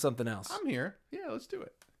vibe on something else. I'm here. Yeah, let's do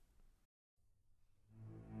it.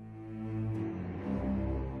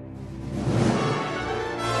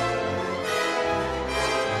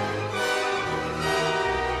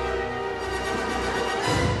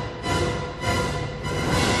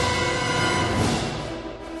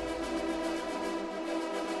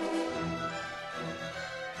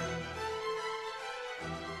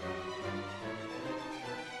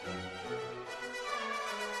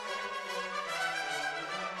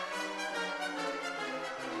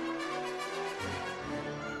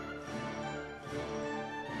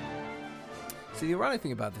 See, the ironic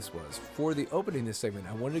thing about this was, for the opening of this segment,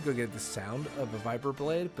 I wanted to go get the sound of a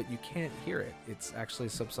vibroblade, but you can't hear it. It's actually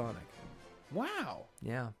subsonic. Wow.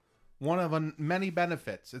 Yeah. One of many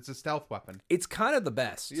benefits. It's a stealth weapon. It's kind of the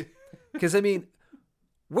best. Because, I mean,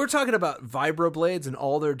 we're talking about vibroblades in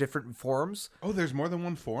all their different forms. Oh, there's more than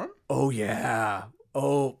one form? Oh, yeah.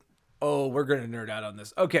 Oh, we're going to nerd out on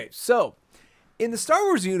this. Okay, so, in the Star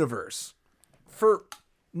Wars universe, for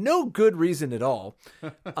no good reason at all,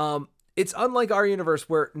 it's unlike our universe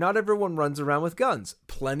where not everyone runs around with guns.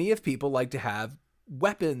 Plenty of people like to have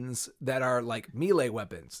weapons that are like melee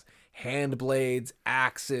weapons, hand blades,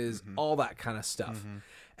 axes, all that kind of stuff.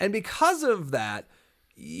 And because of that,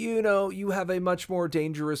 you know, you have a much more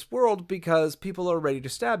dangerous world because people are ready to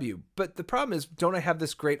stab you. But the problem is, don't I have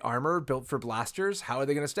this great armor built for blasters? How are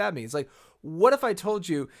they going to stab me? It's like, what if I told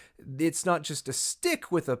you it's not just a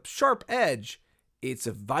stick with a sharp edge, it's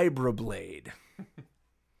a vibroblade?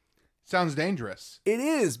 Sounds dangerous. It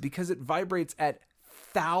is, because it vibrates at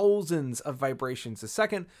thousands of vibrations a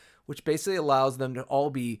second, which basically allows them to all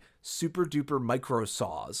be super duper micro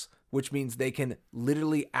saws, which means they can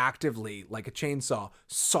literally actively, like a chainsaw,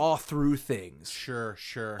 saw through things Sure.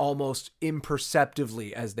 almost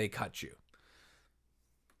imperceptibly as they cut you.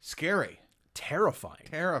 Scary. Terrifying.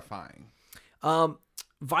 Terrifying.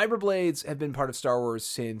 Vibroblades have been part of Star Wars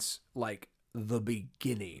since like the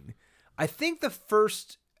beginning. I think the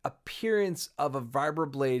first appearance of a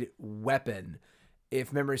vibroblade weapon,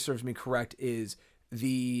 if memory serves me correct, is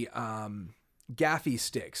the gaffy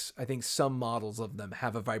sticks. I think some models of them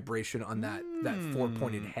have a vibration on that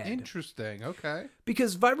four-pointed head. Interesting. Okay.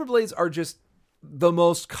 Because vibroblades are just the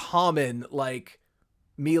most common like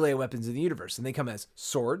melee weapons in the universe, and they come as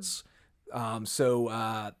swords.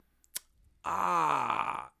 Talon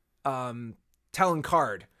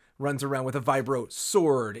Card runs around with a vibro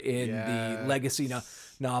sword in the Legacy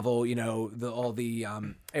novel, you know, all the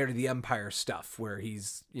Heir to the Empire stuff, where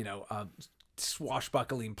he's, you know, a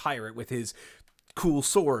swashbuckling pirate with his cool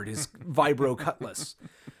sword, his vibro cutlass.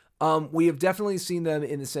 We have definitely seen them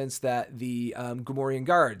in the sense that the Gamorrean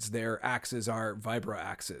guards, their axes are vibro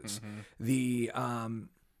axes. The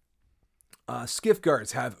skiff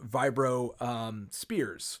guards have vibro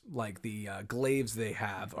spears, like the glaives they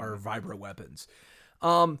have are vibro weapons.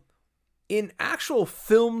 In actual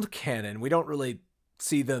filmed canon, we don't really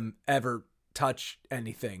see them ever touch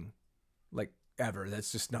anything, like ever.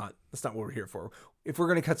 That's not what we're here for. If we're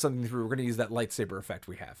going to cut something through, we're going to use that lightsaber effect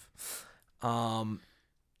we have. I'm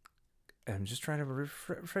just trying to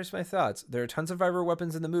refresh my thoughts. There are tons of vibro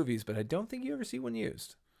weapons in the movies, but I don't think you ever see one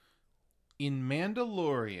used. In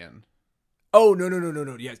Mandalorian. Oh,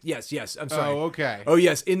 no. Yes. I'm sorry. Oh, okay. Oh,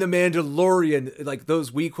 yes. In The Mandalorian, like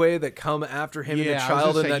those Weequay that come after him in the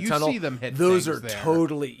child in that tunnel. You see them hit those things are there.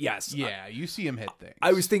 totally, yes. Yeah, you see him hit things.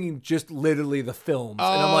 I was thinking just literally the films.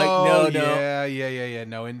 Oh, and I'm like, no. Yeah.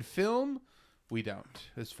 No, in film, we don't,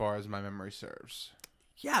 as far as my memory serves.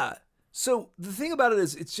 Yeah. So the thing about it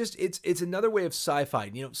is, it's another way of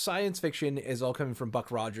sci-fi. You know, science fiction is all coming from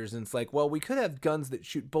Buck Rogers, and it's like, well, we could have guns that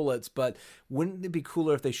shoot bullets, but wouldn't it be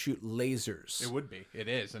cooler if they shoot lasers? It would be. It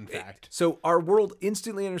is, in fact. So our world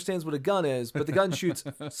instantly understands what a gun is, but the gun shoots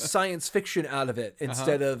science fiction out of it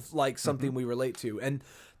instead of like something we relate to. And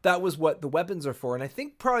that was what the weapons are for. And I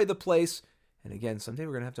think probably the place, and again, someday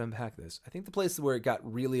we're going to have to unpack this. I think the place where it got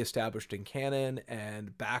really established in canon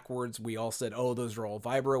and backwards, we all said, oh, those are all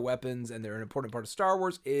vibro weapons and they're an important part of Star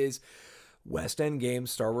Wars, is West End Games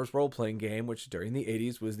Star Wars role-playing game, which during the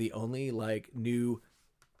 80s was the only like new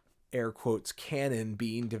air quotes canon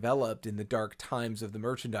being developed in the dark times of the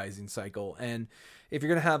merchandising cycle. And if you're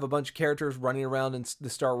going to have a bunch of characters running around in the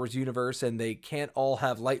Star Wars universe and they can't all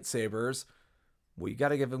have lightsabers, well, you got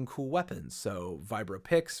to give them cool weapons. So vibro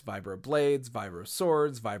picks, vibro blades, vibro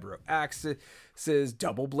swords, vibro axes,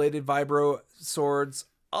 double-bladed vibro swords,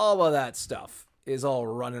 all of that stuff is all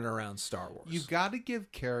running around Star Wars. You've got to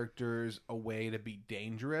give characters a way to be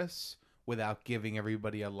dangerous without giving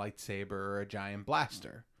everybody a lightsaber or a giant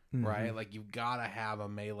blaster, right? Like, you've got to have a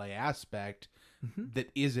melee aspect that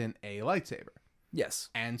isn't a lightsaber. Yes.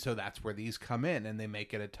 And so that's where these come in, and they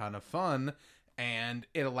make it a ton of fun, and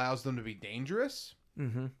it allows them to be dangerous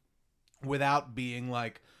without being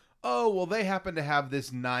like, oh, well, they happen to have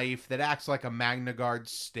this knife that acts like a Magna Guard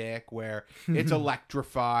stick where it's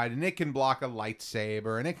electrified and it can block a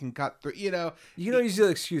lightsaber and it can cut through, you know. You can use the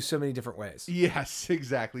excuse so many different ways. Yes,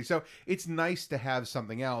 exactly. So it's nice to have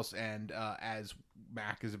something else. And as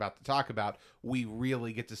Mac is about to talk about, we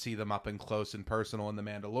really get to see them up and close and personal in The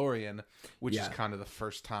Mandalorian, which is kind of the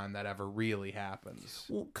first time that ever really happens.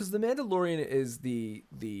 Well, because The Mandalorian is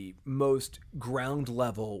the most ground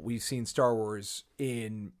level we've seen Star Wars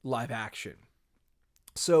in live action.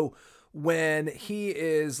 So when he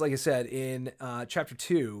is, like I said, in chapter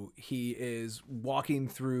 2, he is walking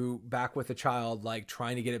through back with a child, like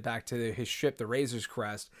trying to get it back to his ship, the Razor's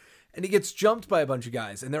Crest. And he gets jumped by a bunch of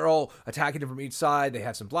guys, and they're all attacking him from each side. They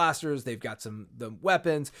have some blasters. They've got the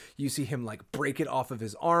weapons. You see him like break it off of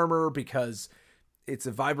his armor because it's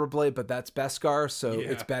a vibroblade, but that's Beskar, so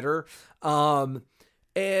it's better.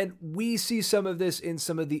 And we see some of this in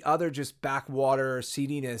some of the other just backwater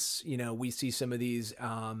seediness. You know, we see some of these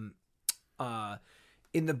in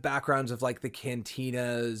the backgrounds of like the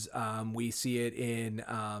cantinas. We see it in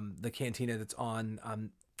the cantina that's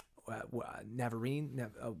on Navarine?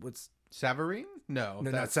 What's Savarine? No,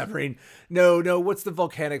 not Savarine. No. What's the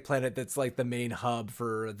volcanic planet that's like the main hub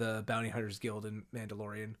for the Bounty Hunters Guild in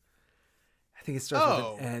Mandalorian? I think it starts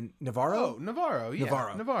with and Navarro. Oh, Navarro.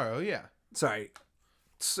 Yeah, Navarro. Yeah. Sorry,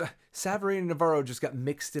 Savarine and Navarro just got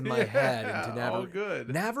mixed in my head into Navarine. Oh, good.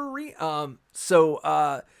 Navarine.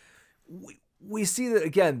 So we see that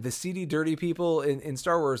again. The seedy, dirty people in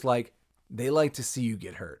Star Wars, like they like to see you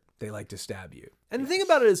get hurt. They like to stab you. And the thing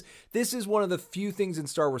about it is, this is one of the few things in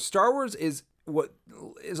Star Wars. Star Wars is what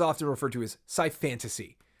is often referred to as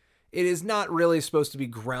sci-fantasy. It is not really supposed to be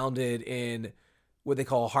grounded in what they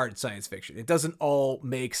call hard science fiction. It doesn't all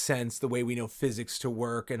make sense the way we know physics to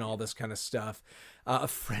work and all this kind of stuff. A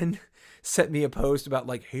friend sent me a post about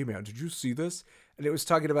like, hey man, did you see this? And it was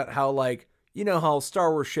talking about how like, you know how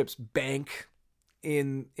Star Wars ships bank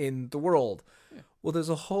in the world. Well, there's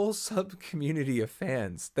a whole sub-community of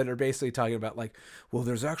fans that are basically talking about like, well,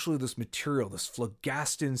 there's actually this material, this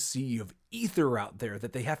phlogiston sea of ether out there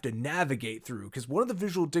that they have to navigate through. Because one of the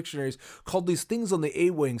visual dictionaries called these things on the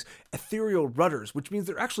A-Wings ethereal rudders, which means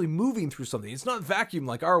they're actually moving through something. It's not vacuum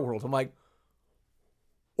like our world. I'm like,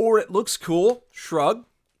 or it looks cool, shrug.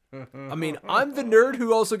 I mean, I'm the nerd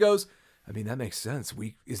who also goes, I mean, that makes sense.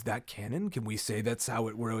 Is that canon? Can we say that's how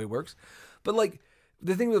it really works? But like,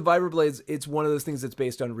 the thing with vibroblades, it's one of those things that's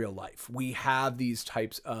based on real life. We have these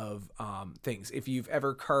types of things. If you've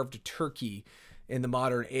ever carved a turkey in the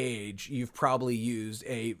modern age, you've probably used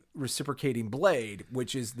a reciprocating blade,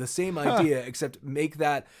 which is the same idea, except make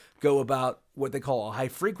that go about what they call a high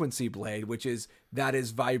frequency blade, which is that is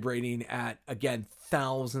vibrating at, again,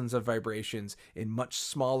 thousands of vibrations in much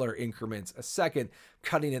smaller increments a second,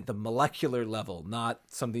 cutting at the molecular level, not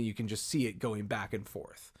something you can just see it going back and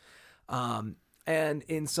forth. And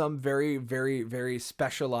in some very, very, very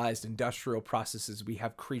specialized industrial processes, we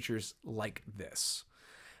have creatures like this.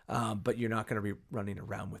 But you're not going to be running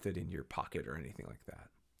around with it in your pocket or anything like that.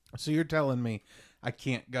 So you're telling me I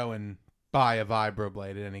can't go and buy a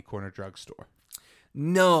vibroblade at any corner drugstore?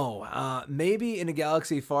 No, maybe in a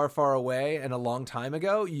galaxy far, far away and a long time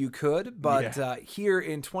ago, you could. But here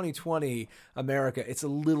in 2020 America, it's a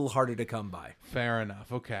little harder to come by. Fair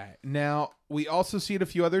enough. Okay. Now, we also see it a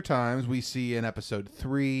few other times. We see in episode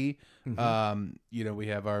 3, we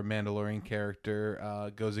have our Mandalorian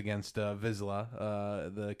character goes against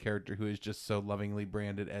Vizsla, the character who is just so lovingly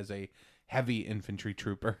branded as a heavy infantry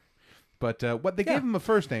trooper. But what they gave him a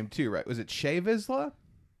first name too, right? Was it Shae Vizsla?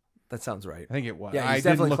 That sounds right. I think it was. Yeah, I he's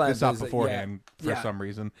didn't definitely look this up Cleanse, beforehand for yeah. some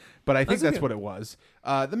reason, but I think That's that's okay. what it was.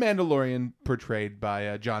 The Mandalorian, portrayed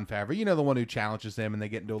by Jon Favreau. You know, the one who challenges him, and they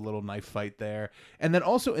get into a little knife fight there. And then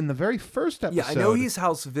also in the very first episode, Yeah, I know he's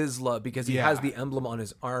House Vizsla because he has Yeah. the emblem on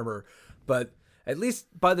his armor, but at least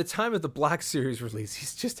by the time of the Black Series release,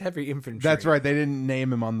 he's just heavy infantry. That's right. They didn't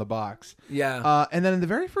name him on the box. Yeah. And then in the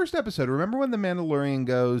very first episode, remember when the Mandalorian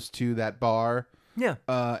goes to that bar? Yeah.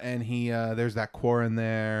 And he there's that Quarren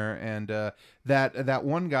there, and that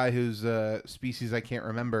one guy whose species I can't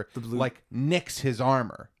remember, like nicks his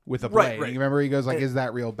armor with a blade. Right. You remember he goes like, "Is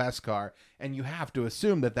that real Beskar?" And you have to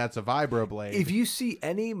assume that that's a vibroblade. If you see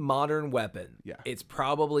any modern weapon, Yeah. it's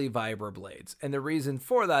probably vibroblades. And the reason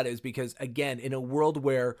for that is because, again, in a world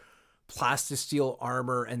where plastisteel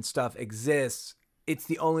armor and stuff exists, it's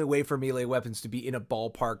the only way for melee weapons to be in a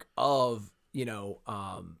ballpark of,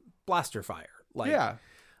 blaster fire. yeah,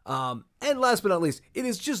 And last but not least, it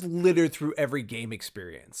is just littered through every game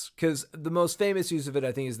experience. Because the most famous use of it,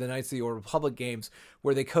 I think, is the Knights of the Old Republic games,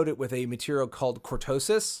 where they coat it with a material called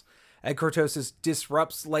cortosis. And cortosis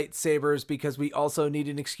disrupts lightsabers because we also need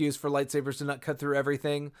an excuse for lightsabers to not cut through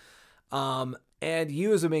everything. And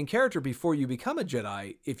you as a main character, before you become a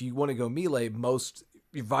Jedi, if you want to go melee, most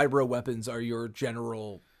vibro weapons are your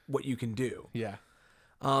general, what you can do. yeah.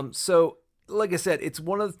 So, like I said, it's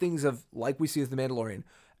one of the things of, like we see with The Mandalorian,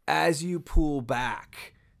 as you pull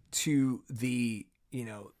back to the,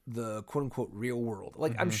 the quote unquote real world.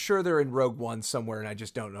 Like, I'm sure they're in Rogue One somewhere and I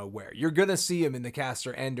just don't know where. You're going to see them in the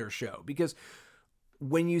Caster Ender show because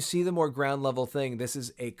when you see the more ground level thing, this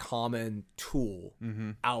is a common tool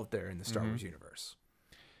out there in the Star Wars universe.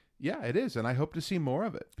 Yeah, it is, and I hope to see more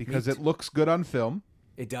of it because it looks good on film.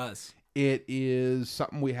 It does. It is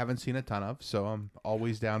something we haven't seen a ton of, so I'm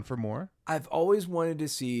always down for more. I've always wanted to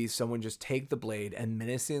see someone just take the blade and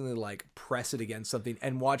menacingly press it against something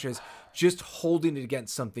and watch as just holding it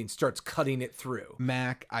against something starts cutting it through.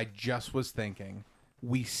 Mac, I just was thinking,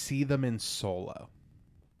 we see them in Solo.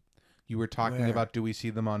 You were talking Where? about, do we see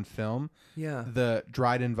them on film? Yeah. The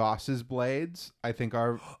Dryden Voss's blades, I think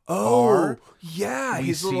are. Yeah. We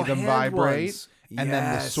his see little them hand vibrate, ones. and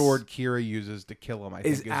then the Yes. sword Kira uses to kill him. I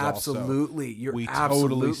think is is absolutely. Also, You're we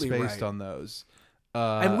absolutely totally spaced right. on those.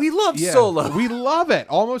 And we love Solo. We love it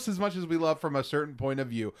almost as much as we love From a Certain Point of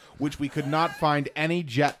View, which we could not find any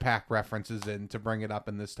jetpack references in to bring it up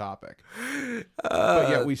in this topic. But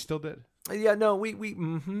yet we still did. Yeah. No. We.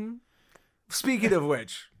 Speaking of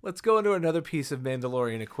which, let's go into another piece of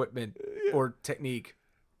Mandalorian equipment or technique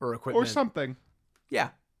or equipment Or something. Yeah.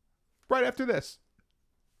 Right after this.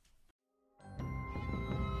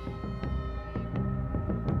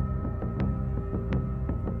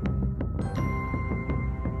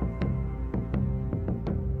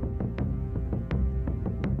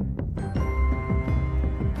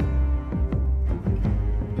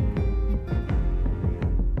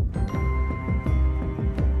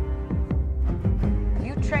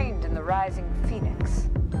 You trained in the Rising Phoenix,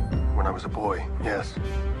 When I was a boy, yes.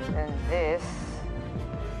 and this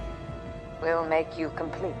will make you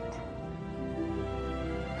complete.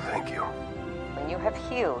 Thank you. When you have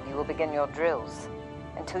healed, you will begin your drills.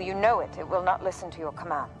 Until you know it, it will not listen to your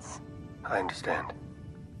commands. I understand.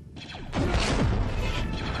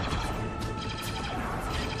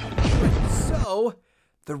 So,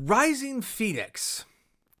 the Rising Phoenix.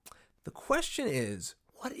 The question is,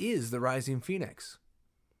 what is the Rising Phoenix?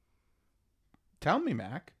 Tell me,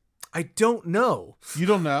 Mac. I don't know. You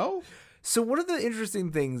don't know? So one of the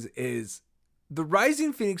interesting things is the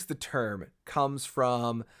Rising Phoenix, the term, comes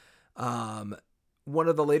from one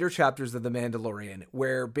of the later chapters of The Mandalorian,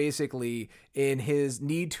 where basically in his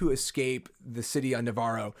need to escape the city on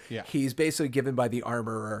Navarro, he's basically given by the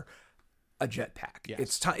armorer a jetpack.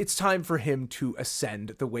 Yes. It's time for him to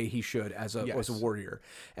ascend the way he should as a warrior.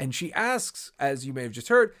 And she asks, as you may have just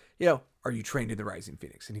heard, are you trained in the Rising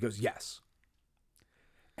Phoenix? And he goes, yes.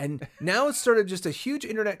 And now it's started just a huge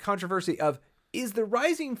internet controversy of, is the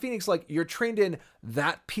Rising Phoenix like you're trained in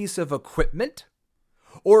that piece of equipment?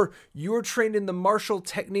 Or you're trained in the martial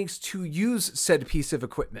techniques to use said piece of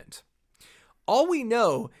equipment? All we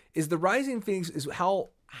know is the Rising Phoenix is how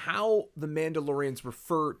the Mandalorians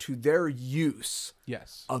refer to their use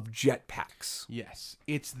of jetpacks. Yes.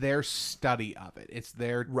 It's their study of it. It's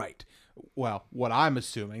their... Right. Well, what I'm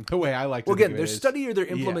assuming, the way I like to Well, think again, of their it is, study or their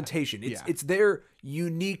implementation. It's their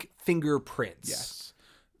unique fingerprints. Yes.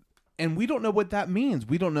 And we don't know what that means.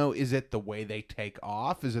 We don't know, is it the way they take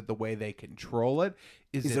off? Is it the way they control it?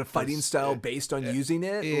 Is it a fighting style based on using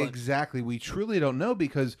it? Exactly. We truly don't know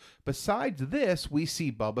because besides this, we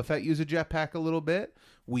see Boba Fett use a jetpack a little bit.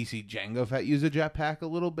 We see Jango Fett use a jetpack a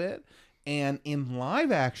little bit. And in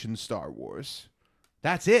live action Star Wars,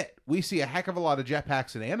 that's it. We see a heck of a lot of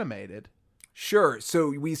jetpacks in animated. Sure. So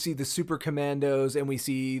we see the Super Commandos and we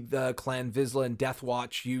see the Clan Vizsla and Death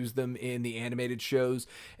Watch use them in the animated shows.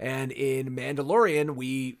 And in Mandalorian,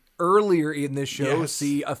 we earlier in this show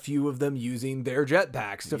see a few of them using their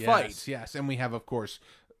jetpacks to fight. Yes, and we have, of course,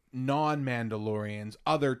 non-Mandalorians,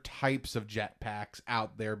 other types of jetpacks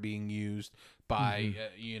out there being used by,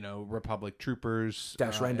 Republic troopers.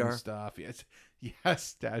 Dash Rendar. And stuff.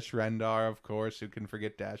 Yes, Dash Rendar, of course. Who can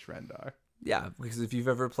forget Dash Rendar? Yeah, because if you've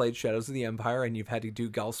ever played Shadows of the Empire and you've had to do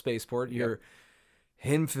Gulf Spaceport, you're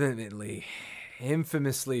infamously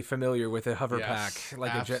familiar with a hover pack,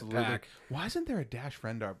 like absolutely. a jetpack. Why isn't there a Dash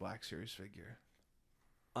Rendar Black Series figure?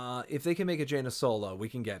 If they can make a Jaina Solo, we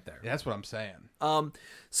can get there. That's what I'm saying.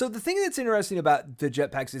 So the thing that's interesting about the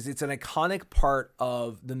jetpacks is it's an iconic part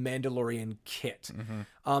of the Mandalorian kit.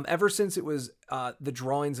 Ever since it was the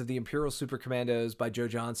drawings of the Imperial Super Commandos by Joe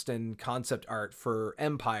Johnston concept art for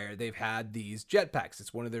Empire, they've had these jetpacks.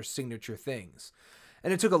 It's one of their signature things.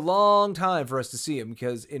 And it took a long time for us to see them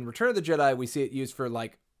because in Return of the Jedi, we see it used for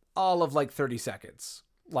all of 30 seconds.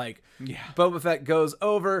 Boba Fett goes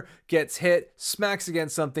over, gets hit, smacks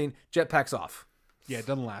against something, jetpack's off. Yeah, it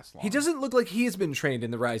doesn't last long. He doesn't look like he's been trained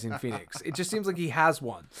in the Rising Phoenix. It just seems like he has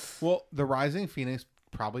one. Well, the Rising Phoenix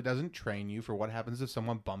probably doesn't train you for what happens if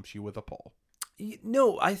someone bumps you with a pole.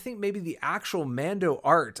 No, I think maybe the actual Mando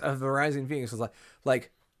art of the Rising Phoenix was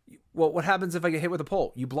well, what happens if I get hit with a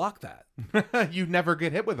pole? You block that. You never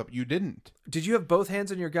get hit with it. You didn't. Did you have both hands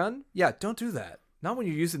on your gun? Yeah, don't do that. Not when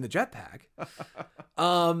you're using the jetpack.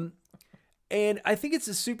 And I think it's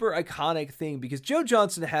a super iconic thing because Joe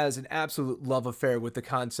Johnston has an absolute love affair with the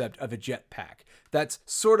concept of a jetpack. That's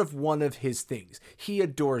sort of one of his things. He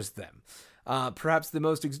adores them. Perhaps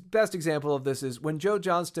the best example of this is when Joe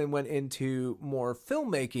Johnston went into more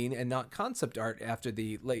filmmaking and not concept art after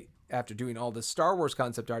doing all the Star Wars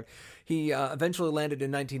concept art. He eventually landed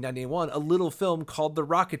in 1991 a little film called The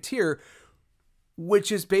Rocketeer,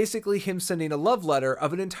 which is basically him sending a love letter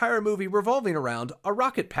of an entire movie revolving around a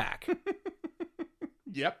rocket pack.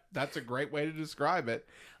 Yep, that's a great way to describe it.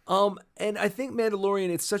 And I think Mandalorian,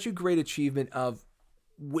 it's such a great achievement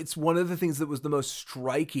it's one of the things that was the most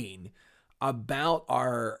striking about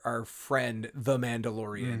our friend, the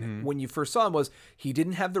Mandalorian, when you first saw him was he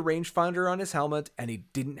didn't have the rangefinder on his helmet and he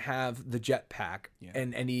didn't have the jetpack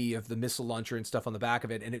and any of the missile launcher and stuff on the back of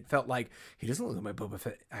it. And it felt like he doesn't look like my Boba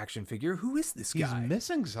Fett action figure. Who is this guy? He's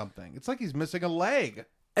missing something. It's like he's missing a leg.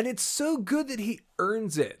 And it's so good that he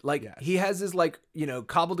earns it. He has his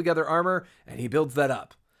cobbled together armor and he builds that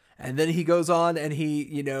up. And then he goes on and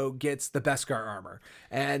he, gets the Beskar armor.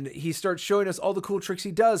 And he starts showing us all the cool tricks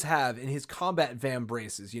he does have in his combat vam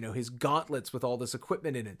braces, his gauntlets with all this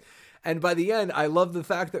equipment in it. And by the end, I love the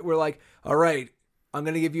fact that we're like, all right, I'm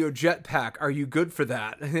going to give you a jetpack. Are you good for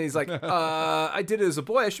that? And he's like, I did it as a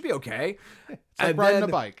boy. I should be okay. It's like riding a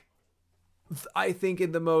bike.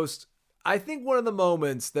 I think one of the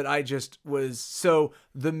moments that I just was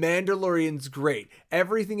the Mandalorian's great.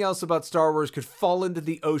 Everything else about Star Wars could fall into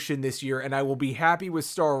the ocean this year, and I will be happy with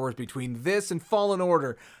Star Wars between this and Fallen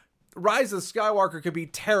Order. Rise of Skywalker could be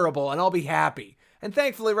terrible, and I'll be happy. And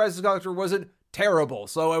thankfully, Rise of Skywalker wasn't terrible,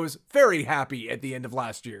 so I was very happy at the end of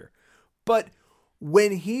last year. But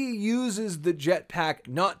when he uses the jetpack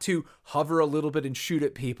not to hover a little bit and shoot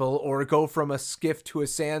at people or go from a skiff to a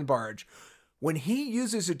sand barge, when he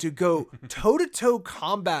uses it to go toe-to-toe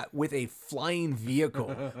combat with a flying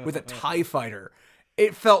vehicle, with a TIE fighter,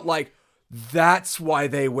 it felt like that's why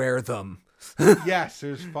they wear them. Yes,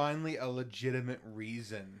 there's finally a legitimate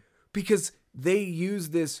reason. Because they use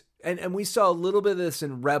this, and we saw a little bit of this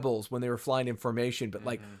in Rebels when they were flying in formation, but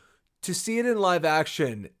to see it in live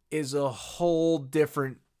action is a whole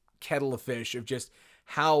different kettle of fish of just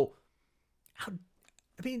how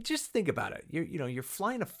just think about it. You're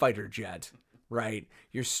flying a fighter jet. Right?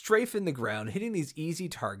 You're strafing the ground, hitting these easy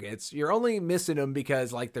targets. You're only missing them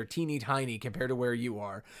because they're teeny tiny compared to where you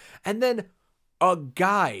are. And then a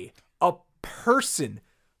person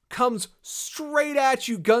comes straight at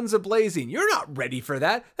you, guns a-blazing. You're not ready for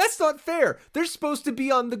that. That's not fair. They're supposed to be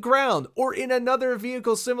on the ground or in another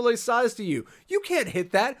vehicle similar size to you. You can't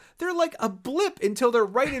hit that. They're like a blip until they're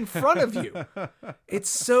right in front of you.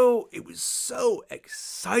 It was so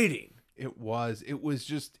exciting. It was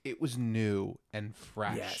new and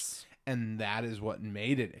fresh. Yes. And that is what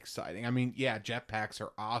made it exciting. I mean, yeah, jetpacks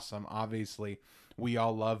are awesome. Obviously, we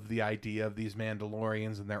all love the idea of these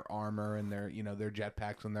Mandalorians and their armor and their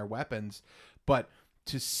jetpacks and their weapons. But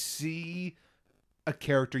to see a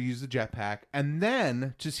character use the jetpack and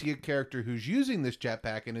then to see a character who's using this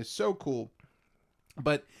jetpack and is so cool,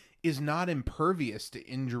 but is not impervious to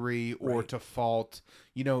injury or to fault.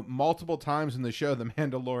 You know, multiple times in the show, the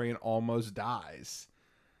Mandalorian almost dies.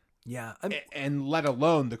 Yeah. And let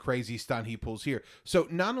alone the crazy stunt he pulls here. So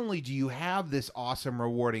not only do you have this awesome,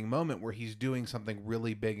 rewarding moment where he's doing something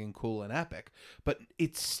really big and cool and epic, but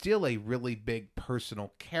it's still a really big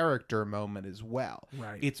personal character moment as well.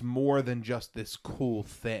 Right. It's more than just this cool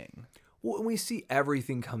thing. Well, and we see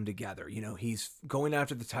everything come together. You know, he's going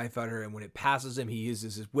after the TIE fighter, and when it passes him, he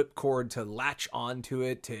uses his whipcord to latch onto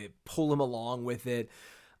it, to pull him along with it.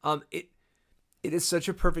 It is such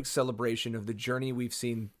a perfect celebration of the journey we've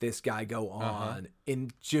seen this guy go on in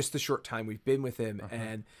just the short time we've been with him.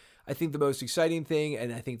 And I think the most exciting thing,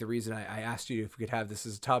 and I think the reason I asked you if we could have this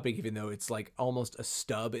as a topic, even though it's like almost a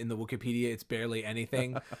stub in the Wikipedia, it's barely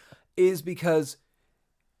anything, is because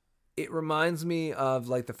it reminds me of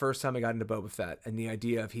like the first time I got into Boba Fett and the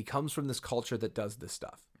idea of he comes from this culture that does this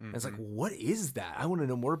stuff. And it's like, what is that? I want to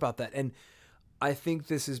know more about that. And I think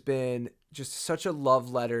this has been just such a love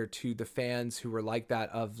letter to the fans who were like that,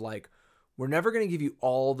 of like, we're never going to give you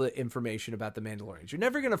all the information about the Mandalorians. You're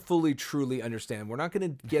never going to fully, truly understand. We're not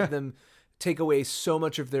going to get them, take away so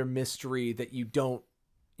much of their mystery that you don't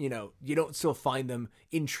still find them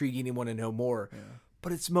intriguing and want to know more. Yeah.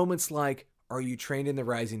 But it's moments like, are you trained in the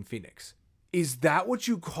Rising Phoenix? Is that what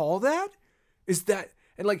you call that? Is that...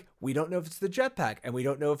 And like, we don't know if it's the jetpack, and we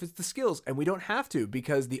don't know if it's the skills, and we don't have to,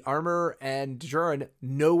 because the armor and Djarin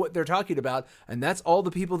know what they're talking about, and that's all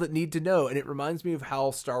the people that need to know. And it reminds me of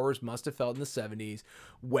how Star Wars must have felt in the 70s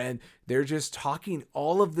when they're just talking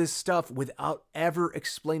all of this stuff without ever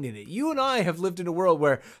explaining it. You and I have lived in a world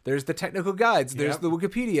where there's the technical guides, there's the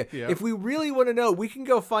Wikipedia. Yep. If we really want to know, we can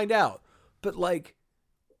go find out. But like,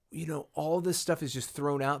 you know, all this stuff is just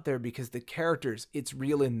thrown out there because the characters, it's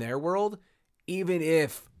real in their world, even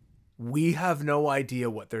if we have no idea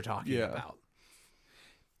what they're talking about.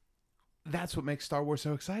 That's what makes Star Wars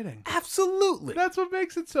so exciting. Absolutely. That's what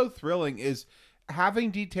makes it so thrilling, is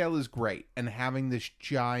having detail is great, and having this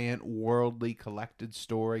giant worldly connected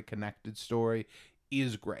story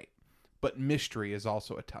is great. But mystery is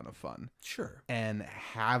also a ton of fun. Sure. And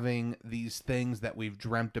having these things that we've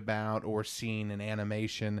dreamt about or seen in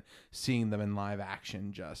animation, seeing them in live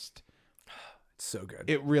action, just... so good.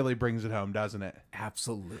 It really brings it home, doesn't it?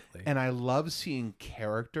 Absolutely. And I love seeing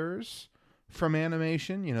characters from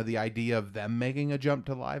animation, you know, the idea of them making a jump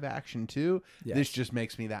to live action too. Yes. This just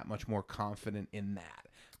makes me that much more confident in that,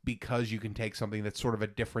 because you can take something that's sort of a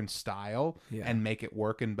different style and make it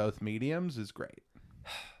work in both mediums is great.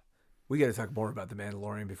 We got to talk more about The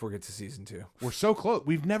Mandalorian before we get to season 2. We're so close.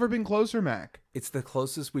 We've never been closer, Mac. It's the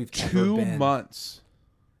closest we've ever 2 been. months.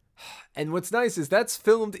 And what's nice is that's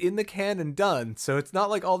filmed in the can and done. So it's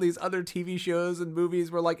not like all these other TV shows and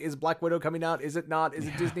movies where like, is Black Widow coming out? Is it not? Is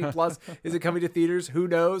it Disney Plus? Is it coming to theaters? Who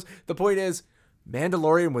knows? The point is,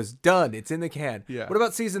 Mandalorian was done. It's in the can. Yeah. What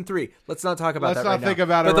about season 3? Let's not talk about that right now. Let's not think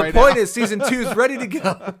about it right now. But the point is, season 2 is ready to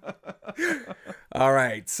go. All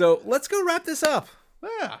right. So let's go wrap this up.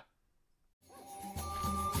 Yeah.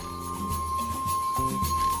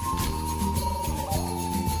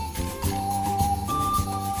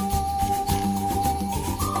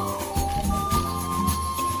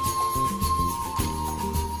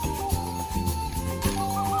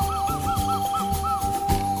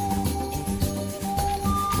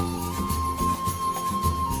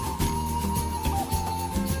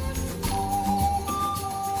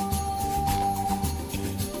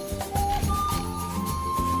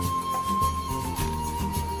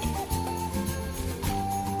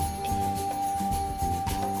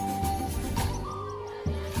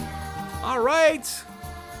 All right.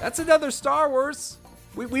 That's another Star Wars.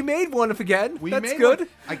 We made one again. That's good. One.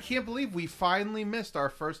 I can't believe we finally missed our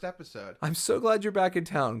first episode. I'm so glad you're back in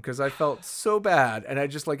town, because I felt so bad. And I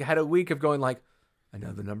just like had a week of going like, I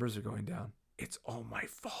know the numbers are going down. It's all my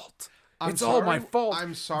fault. It's all my fault.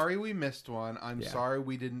 I'm sorry we missed one. I'm sorry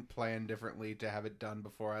we didn't plan differently to have it done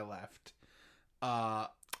before I left.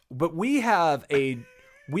 But we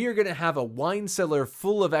are going to have a wine cellar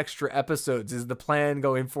full of extra episodes is the plan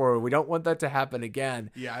going forward. We don't want that to happen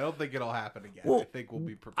again. Yeah, I don't think it'll happen again. Well, I think we'll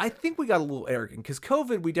be prepared. I think we got a little arrogant because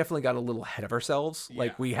COVID, we definitely got a little ahead of ourselves. Yeah.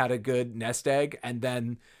 Like we had a good nest egg, and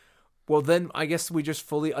then I guess we just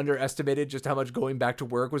fully underestimated just how much going back to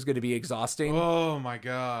work was going to be exhausting. Oh my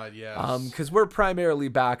God, yes. Because we're primarily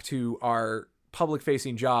back to our public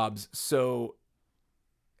facing jobs. So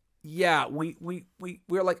yeah, we're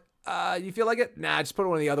like, you feel like it? Nah, just put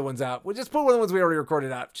one of the other ones out. We'll just put one of the ones we already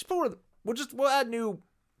recorded out. Just put one of we'll add new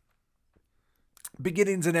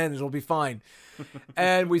beginnings and ends. It'll be fine.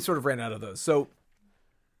 And we sort of ran out of those. So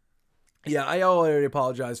Yeah, I already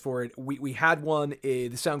apologize for it. We had one.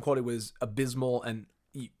 The sound quality was abysmal, and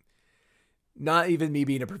not even me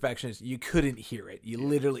being a perfectionist, you couldn't hear it. You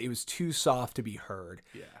literally, it was too soft to be heard.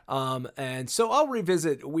 Yeah. And so I'll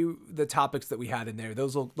revisit the topics that we had in there.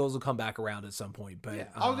 Those will come back around at some point. But Yeah,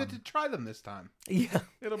 I'll get to try them this time. yeah,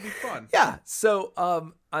 It'll be fun. yeah. So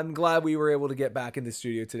I'm glad we were able to get back in the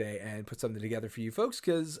studio today and put something together for you folks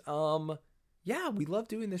because yeah, we love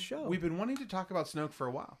doing this show. We've been wanting to talk about Snoke for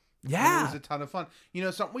a while. Yeah. And it was a ton of fun. You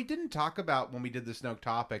know, something we didn't talk about when we did the Snoke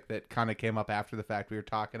topic that kind of came up after the fact we were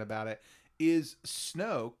talking about it is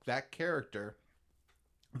Snoke, that character,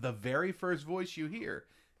 the very first voice you hear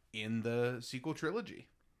in the sequel trilogy.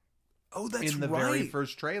 Oh, that's in the right. very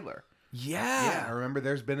first trailer. Yeah. Yeah, I remember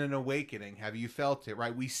there's been an awakening. Have you felt it,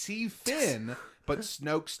 right? We see Finn, but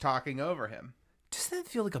Snoke's talking over him. Doesn't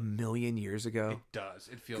that feel like a million years ago? It does.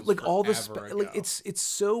 It feels like all the forever like ago. it's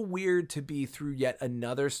so weird to be through yet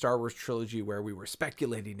another Star Wars trilogy where we were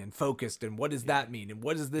speculating and focused and what does that mean and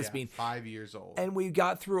what does this mean? 5 years old. And we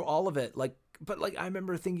got through all of it. But I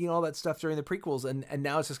remember thinking all that stuff during the prequels and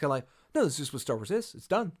now it's just kind of like, no, this is just what Star Wars is. It's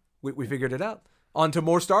done. We figured it out. On to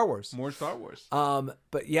more Star Wars. More Star Wars.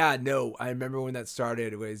 But yeah, no, I remember when that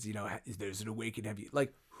started, it was, there's an awakening. Have you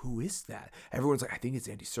who is that? Everyone's like, I think it's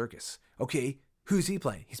Andy Serkis. Okay. Who's he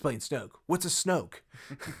playing? He's playing Snoke. What's a Snoke?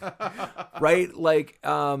 Right? Like,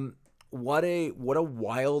 what a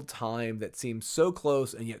wild time that seems so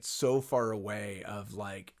close and yet so far away of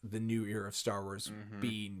like the new era of Star Wars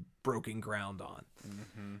being broken ground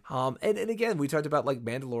on. And again, we talked about like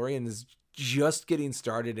Mandalorian is just getting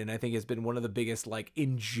started, and I think has been one of the biggest like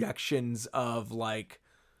injections of like,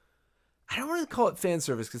 I don't want to call it fan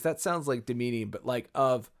service because that sounds like demeaning, but like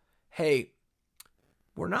of, hey,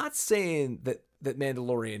 we're not saying that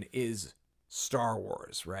Mandalorian is Star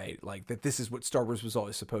Wars, right? Like that this is what Star Wars was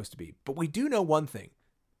always supposed to be. But we do know one thing.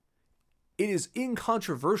 It is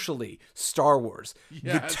incontroversially Star Wars.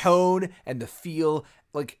 Yes. The tone and the feel.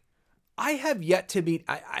 Like, I have yet to meet,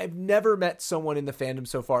 I've never met someone in the fandom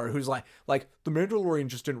so far who's like, The Mandalorian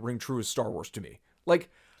just didn't ring true as Star Wars to me. Like,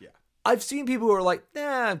 Yeah. I've seen people who are like,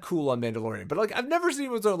 I'm cool on Mandalorian. But like, I've never seen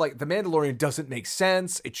people who are like, The Mandalorian doesn't make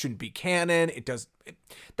sense. It shouldn't be canon.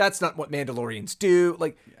 That's not what Mandalorians do.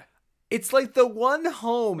 Like, it's like the one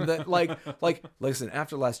home that like, listen,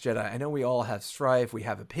 after Last Jedi, I know we all have strife. We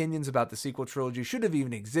have opinions about the sequel trilogy. Should have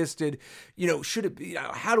even existed. Should it be,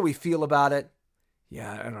 how do we feel about it?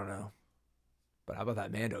 Yeah, I don't know. But how about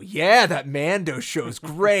that Mando? Yeah, that Mando show's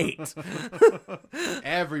great.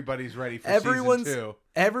 Everybody's ready for season 2.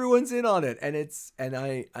 Everyone's in on it,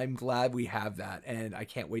 and I'm glad we have that, and I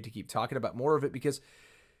can't wait to keep talking about more of it because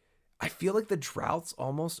I feel like the drought's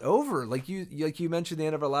almost over. Like you mentioned the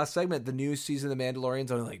end of our last segment, the new season of The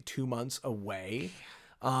Mandalorian's only like 2 months away.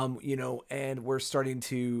 And we're starting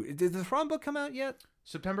to. Did the Thrawn book come out yet?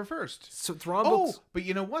 September 1st. So Thrawn books. But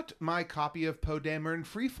you know what? My copy of Poe Dameron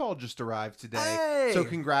Freefall just arrived today. Hey! So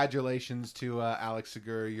congratulations to Alex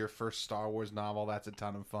Segura, your first Star Wars novel. That's a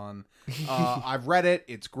ton of fun. I've read it.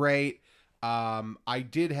 It's great. I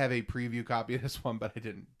did have a preview copy of this one, but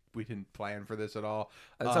we didn't plan for this at all.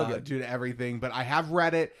 That's all good. Due to everything. But I have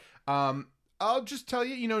read it. I'll just tell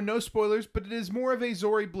you, no spoilers, but it is more of a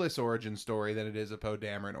Zori Bliss origin story than it is a Poe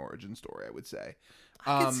Dameron origin story, I would say.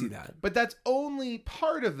 I can see that. But that's only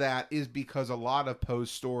part of that is because a lot of Poe's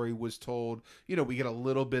story was told, we get a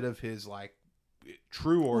little bit of his like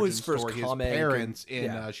true origin story, his parents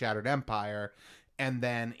in Shattered Empire. And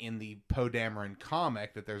then in the Poe Dameron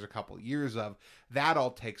comic that there's a couple years of, that all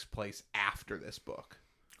takes place after this book.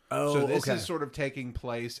 Oh, so this is sort of taking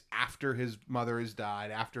place after his mother has died,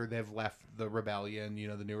 after they've left the rebellion,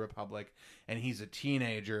 the New Republic, and he's a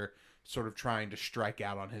teenager sort of trying to strike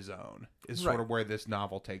out on his own is sort of where this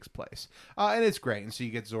novel takes place. And it's great. And so you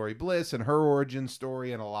get Zori Bliss and her origin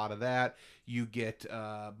story and a lot of that. You get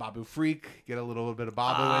Babu Freak, get a little bit of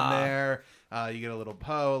Babu in there. You get a little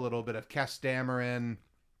Poe, a little bit of Kes Dameron.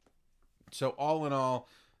 So all in all,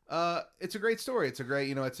 it's a great story. It's a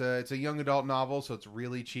great, it's a young adult novel, so it's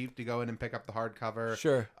really cheap to go in and pick up the hardcover.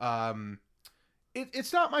 Sure.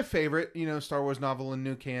 It's not my favorite, Star Wars novel in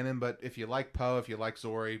new canon, but if you like Poe, if you like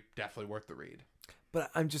Zori, definitely worth the read.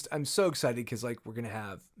 But I'm so excited because like we're gonna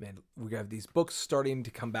have these books starting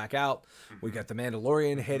to come back out. We got the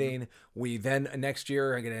Mandalorian hitting. We then next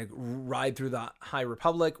year are gonna ride through the High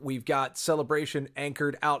Republic. We've got Celebration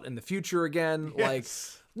anchored out in the future again.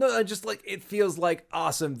 Yes. No, I just like it feels like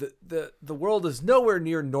awesome. The world is nowhere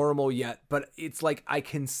near normal yet, but it's like I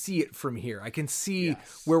can see it from here. I can see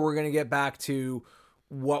where we're gonna get back to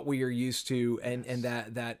what we are used to and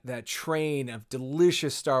that train of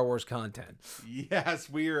delicious Star Wars content. Yes,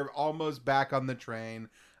 we are almost back on the train.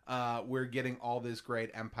 We're getting all this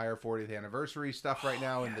great Empire 40th anniversary stuff right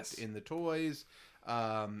now in the toys.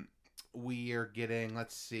 We are getting,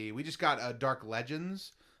 let's see, we just got Dark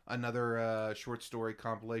Legends, another short story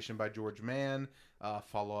compilation by George Mann,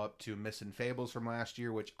 follow up to Myths and Fables from last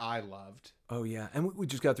year, which I loved. Oh yeah, and we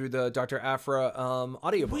just got through the Dr. Aphra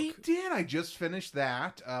audiobook. We did. I just finished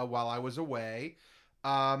that while I was away.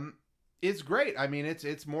 It's great. I mean,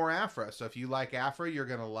 it's more Aphra. So if you like Aphra, you're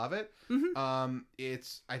gonna love it. Mm-hmm.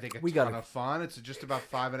 I think a ton of fun. It's just about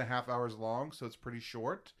 5.5 hours long, so it's pretty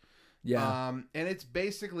short. Yeah. And it's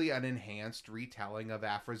basically an enhanced retelling of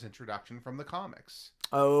Aphra's introduction from the comics.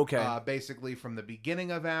 Oh, okay. Basically from the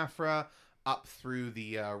beginning of Aphra up through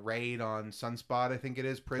the raid on Sunspot, I think it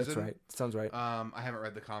is, prison. That's right. Sounds right. I haven't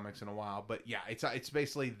read the comics in a while, but yeah, it's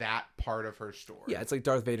basically that part of her story. Yeah, it's like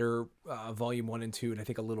Darth Vader volume 1 and 2, and I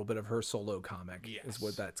think a little bit of her solo comic is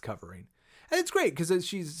what that's covering. And it's great because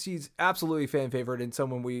she's absolutely fan favorite and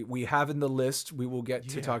someone we have in the list. We will get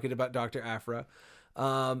to talking about Dr. Aphra.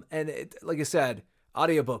 And it, like I said,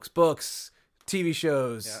 audiobooks, books, TV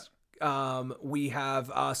shows. Yeah. We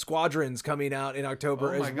have Squadrons coming out in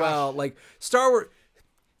October as well. Like Star Wars,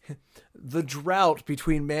 the drought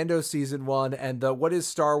between Mando season 1 and the what is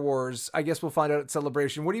Star Wars? I guess we'll find out at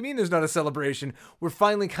Celebration. What do you mean there's not a Celebration? We're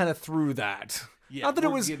finally kind of through that. Yeah, not that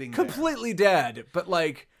it was completely dead, but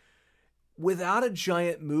like without a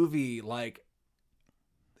giant movie, like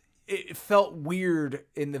it felt weird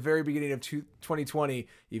in the very beginning of 2020,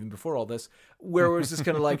 even before all this, where it was just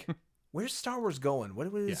kind of like, where's Star Wars going? What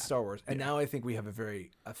is Star Wars? And now I think we have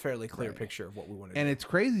a fairly clear picture of what we want to do. And it's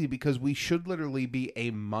crazy because we should literally be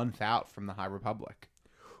a month out from the High Republic.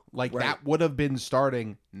 Like that would have been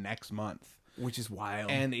starting next month. Which is wild.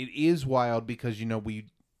 And it is wild because, we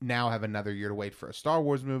now have another year to wait for a Star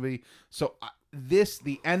Wars movie. So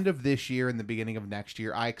the end of this year and the beginning of next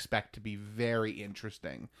year, I expect to be very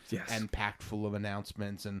interesting and packed full of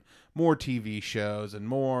announcements and more TV shows and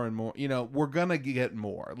more. We're going to get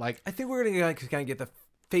more. Like I think we're going to kind of get the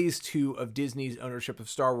phase 2 of Disney's ownership of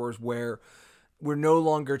Star Wars, where we're no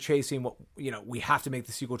longer chasing what, we have to make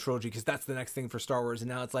the sequel trilogy because that's the next thing for Star Wars. And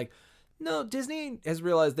now it's like, no, Disney has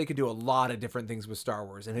realized they could do a lot of different things with Star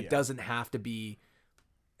Wars, and it doesn't have to be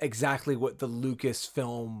exactly what the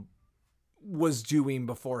Lucasfilm was doing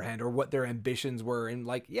beforehand or what their ambitions were. And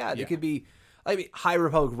they could be, High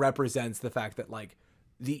Republic represents the fact that like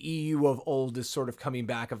the EU of old is sort of coming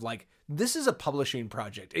back of like, this is a publishing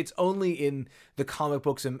project. It's only in the comic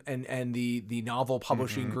books and the novel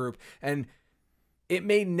publishing group. And it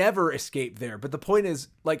may never escape there. But the point is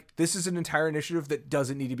like, this is an entire initiative that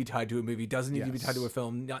doesn't need to be tied to a movie, doesn't need to be tied to a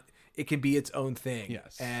film. It can be its own thing.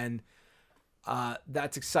 Yes. And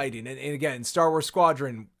that's exciting. And again, Star Wars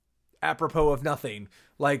Squadron, apropos of nothing,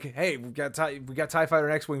 like, hey, we got TIE Fighter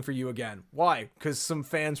and X-Wing for you again. Why? Because some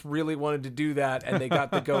fans really wanted to do that and they got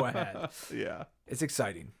the go-ahead. Yeah. It's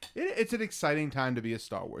exciting. It's an exciting time to be a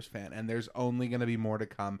Star Wars fan, and there's only going to be more to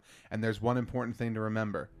come. And there's one important thing to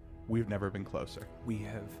remember. We've never been closer. We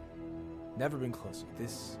have never been closer.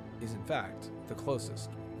 This is, in fact, the closest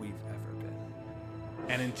we've ever been.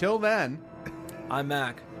 And until then, I'm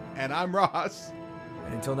Mac. And I'm Ross.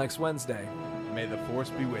 And until next Wednesday, may the Force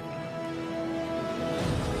be with you.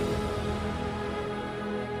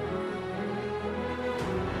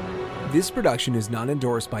 This production is not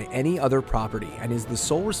endorsed by any other property and is the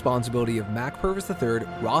sole responsibility of Mac Purvis III,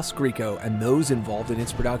 Ross Grieco, and those involved in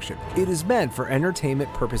its production. It is meant for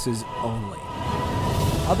entertainment purposes only.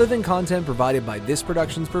 Other than content provided by this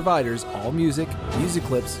production's providers, all music, music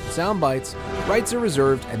clips, sound bites, rights are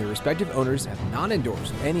reserved, and their respective owners have not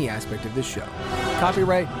endorsed any aspect of this show.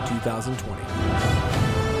 Copyright 2020.